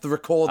straight off the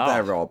record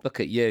there, Rob. Look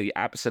at you. You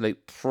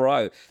absolute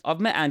pro. I've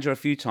met Angela a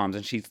few times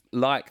and she's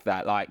like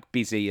that, like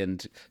busy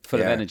and full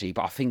of energy.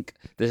 But I think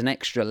there's an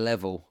extra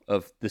level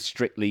of the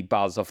Strictly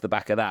buzz off the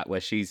back of that where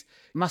she's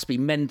must be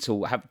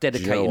mental, have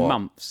dedicated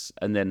months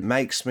and then...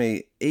 Makes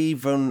me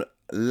even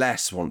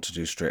less want to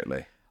do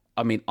Strictly.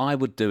 I mean, I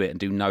would do it and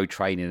do no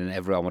training and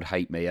everyone would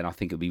hate me and I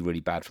think it would be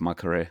really bad for my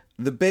career.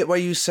 The bit where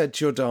you said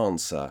to your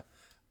dancer,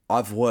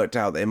 I've worked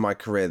out that in my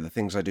career, the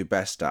things I do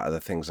best at are the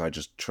things I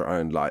just try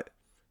and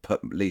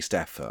put least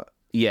effort.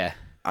 Yeah.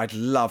 I'd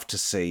love to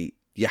see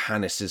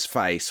Johannes's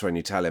face when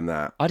you tell him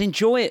that. I'd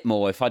enjoy it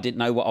more if I didn't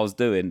know what I was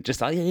doing. Just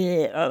like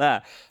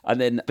that.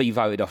 And then be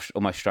voted off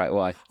almost straight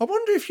away. I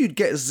wonder if you'd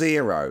get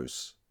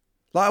zeros.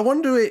 I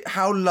wonder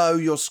how low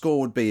your score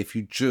would be if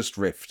you just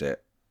riffed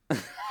it.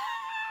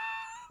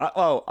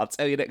 Well, I'll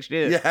tell you next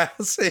year. Yeah,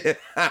 I'll see you.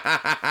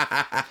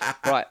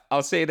 Right,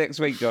 I'll see you next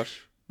week,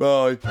 Josh.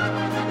 Bye.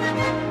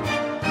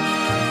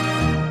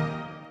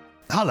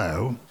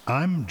 Hello,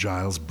 I'm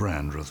Giles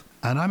Brandreth,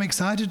 and I'm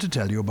excited to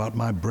tell you about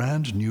my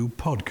brand new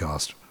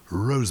podcast,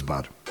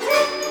 Rosebud.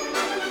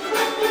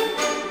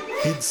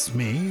 It's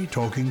me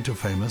talking to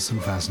famous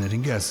and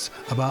fascinating guests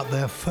about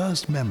their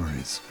first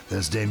memories.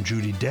 There's Dame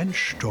Judi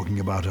Dench talking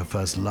about her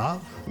first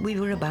love. We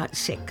were about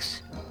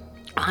 6.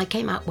 I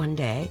came out one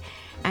day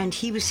and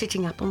he was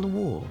sitting up on the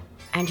wall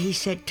and he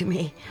said to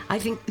me, I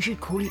think we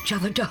should call each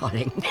other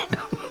darling.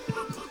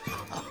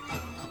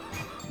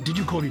 Did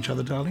you call each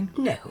other darling?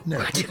 No.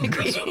 I didn't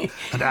agree.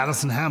 And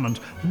Alison Hammond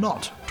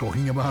not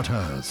talking about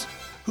hers.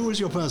 Who was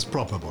your first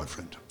proper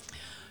boyfriend?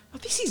 Oh,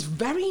 this is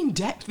very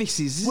in-depth, this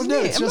is, isn't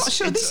no, it? I'm not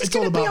sure this is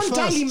going to be on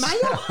Daily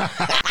Mail.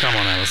 Come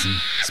on, Alison,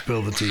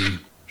 spill the tea.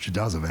 She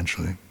does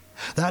eventually.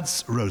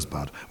 That's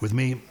Rosebud, with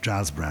me,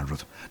 Giles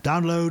Brandreth.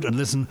 Download and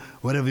listen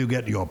wherever you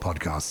get your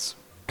podcasts.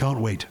 Can't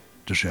wait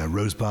to share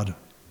Rosebud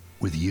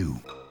with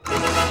you.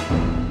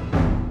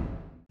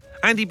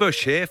 Andy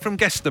Bush here from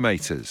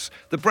Guesstimators,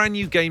 the brand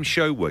new game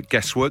show where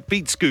guesswork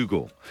beats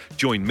Google.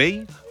 Join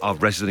me, our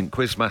resident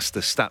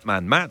quizmaster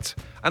Statman Matt,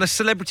 and a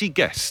celebrity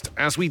guest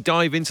as we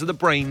dive into the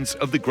brains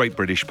of the great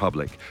British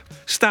public.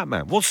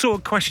 Statman, what sort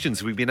of questions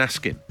have we been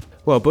asking?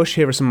 Well, Bush,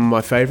 here are some of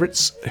my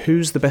favourites.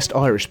 Who's the best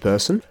Irish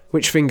person?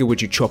 Which finger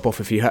would you chop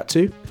off if you had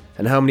to?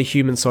 And how many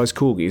human-sized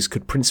corgis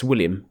could Prince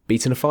William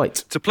beat in a fight?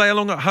 To play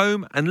along at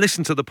home and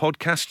listen to the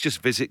podcast,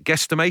 just visit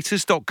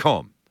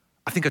guesstimators.com.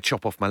 I think I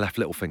chop off my left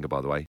little finger,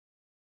 by the way.